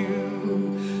of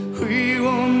you. We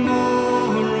want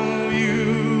more of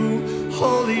you.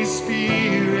 Holy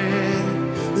Spirit,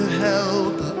 the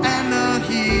helper and the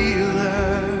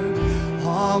healer.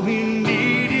 All we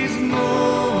need is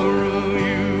more of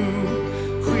you.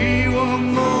 We want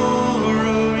more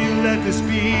of you. Let this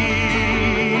be.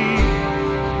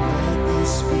 Let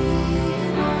this be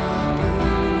an honor.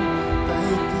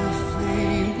 Like the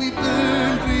flame we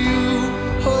burn for you.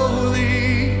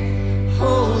 Holy,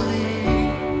 holy,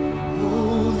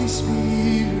 Holy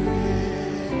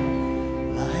Spirit.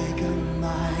 Like a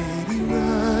mighty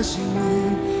rushing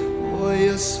wind, pour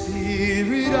your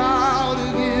spirit out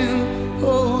again.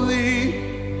 Holy,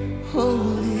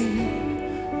 holy,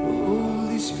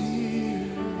 Holy Spirit.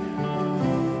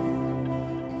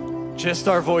 Just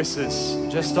our voices,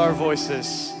 just our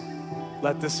voices.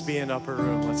 Let this be an upper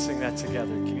room. Let's sing that together.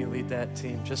 Can you lead that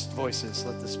team? Just voices.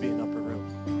 Let this be an upper room.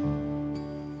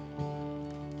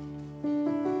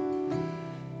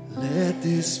 Let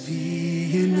this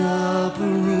be an upper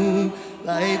room,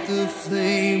 like the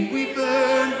flame we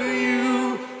burn for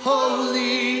you.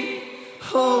 Holy,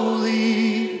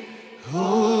 holy,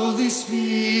 Holy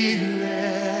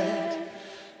Spirit.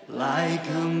 Like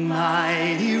a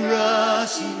mighty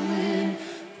rushing wind,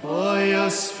 pour your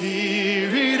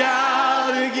spirit out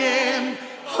again.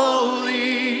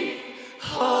 Holy,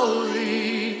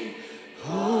 holy,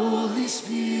 Holy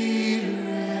Spirit.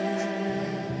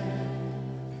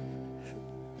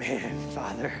 Man,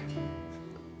 Father,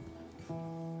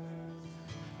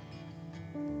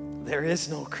 there is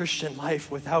no Christian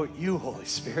life without you, Holy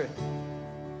Spirit.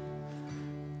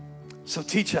 So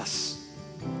teach us.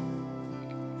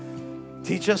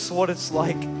 Teach us what it's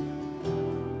like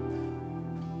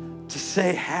to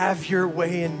say, have your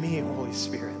way in me, Holy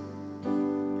Spirit.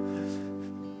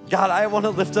 God, I want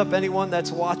to lift up anyone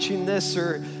that's watching this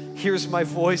or hears my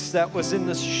voice that was in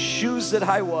the shoes that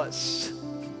I was,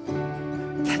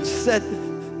 that said,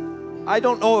 I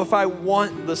don't know if I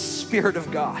want the Spirit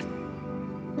of God.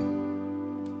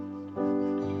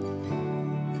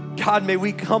 God, may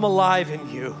we come alive in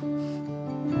you.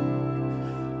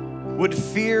 Would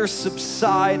fear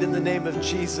subside in the name of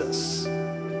Jesus?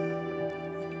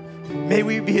 May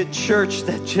we be a church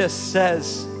that just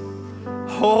says,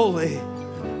 holy,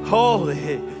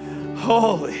 holy,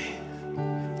 holy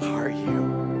are you.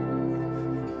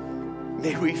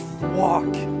 May we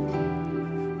walk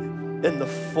in the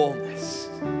fullness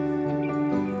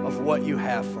of what you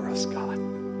have for us, God.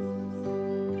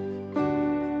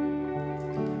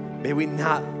 May we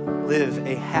not live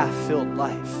a half-filled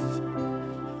life,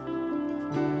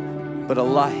 but a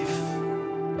life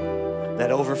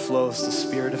that overflows the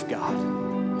Spirit of God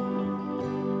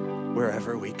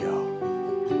wherever we go.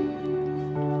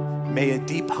 May a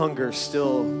deep hunger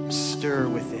still stir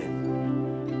within.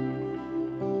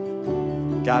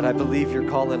 God, I believe you're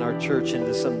calling our church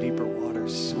into some deeper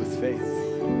waters with faith.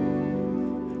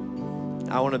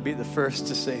 I want to be the first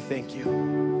to say thank you.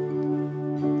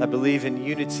 I believe in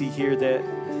unity here that,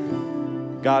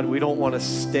 God, we don't want to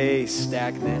stay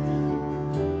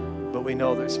stagnant, but we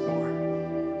know there's more.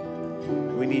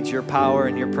 We need your power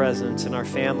and your presence in our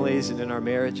families and in our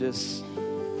marriages.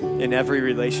 In every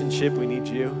relationship, we need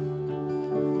you.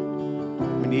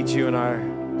 We need you in our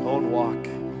own walk.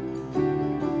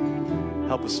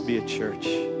 Help us be a church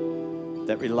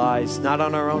that relies not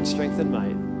on our own strength and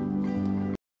might,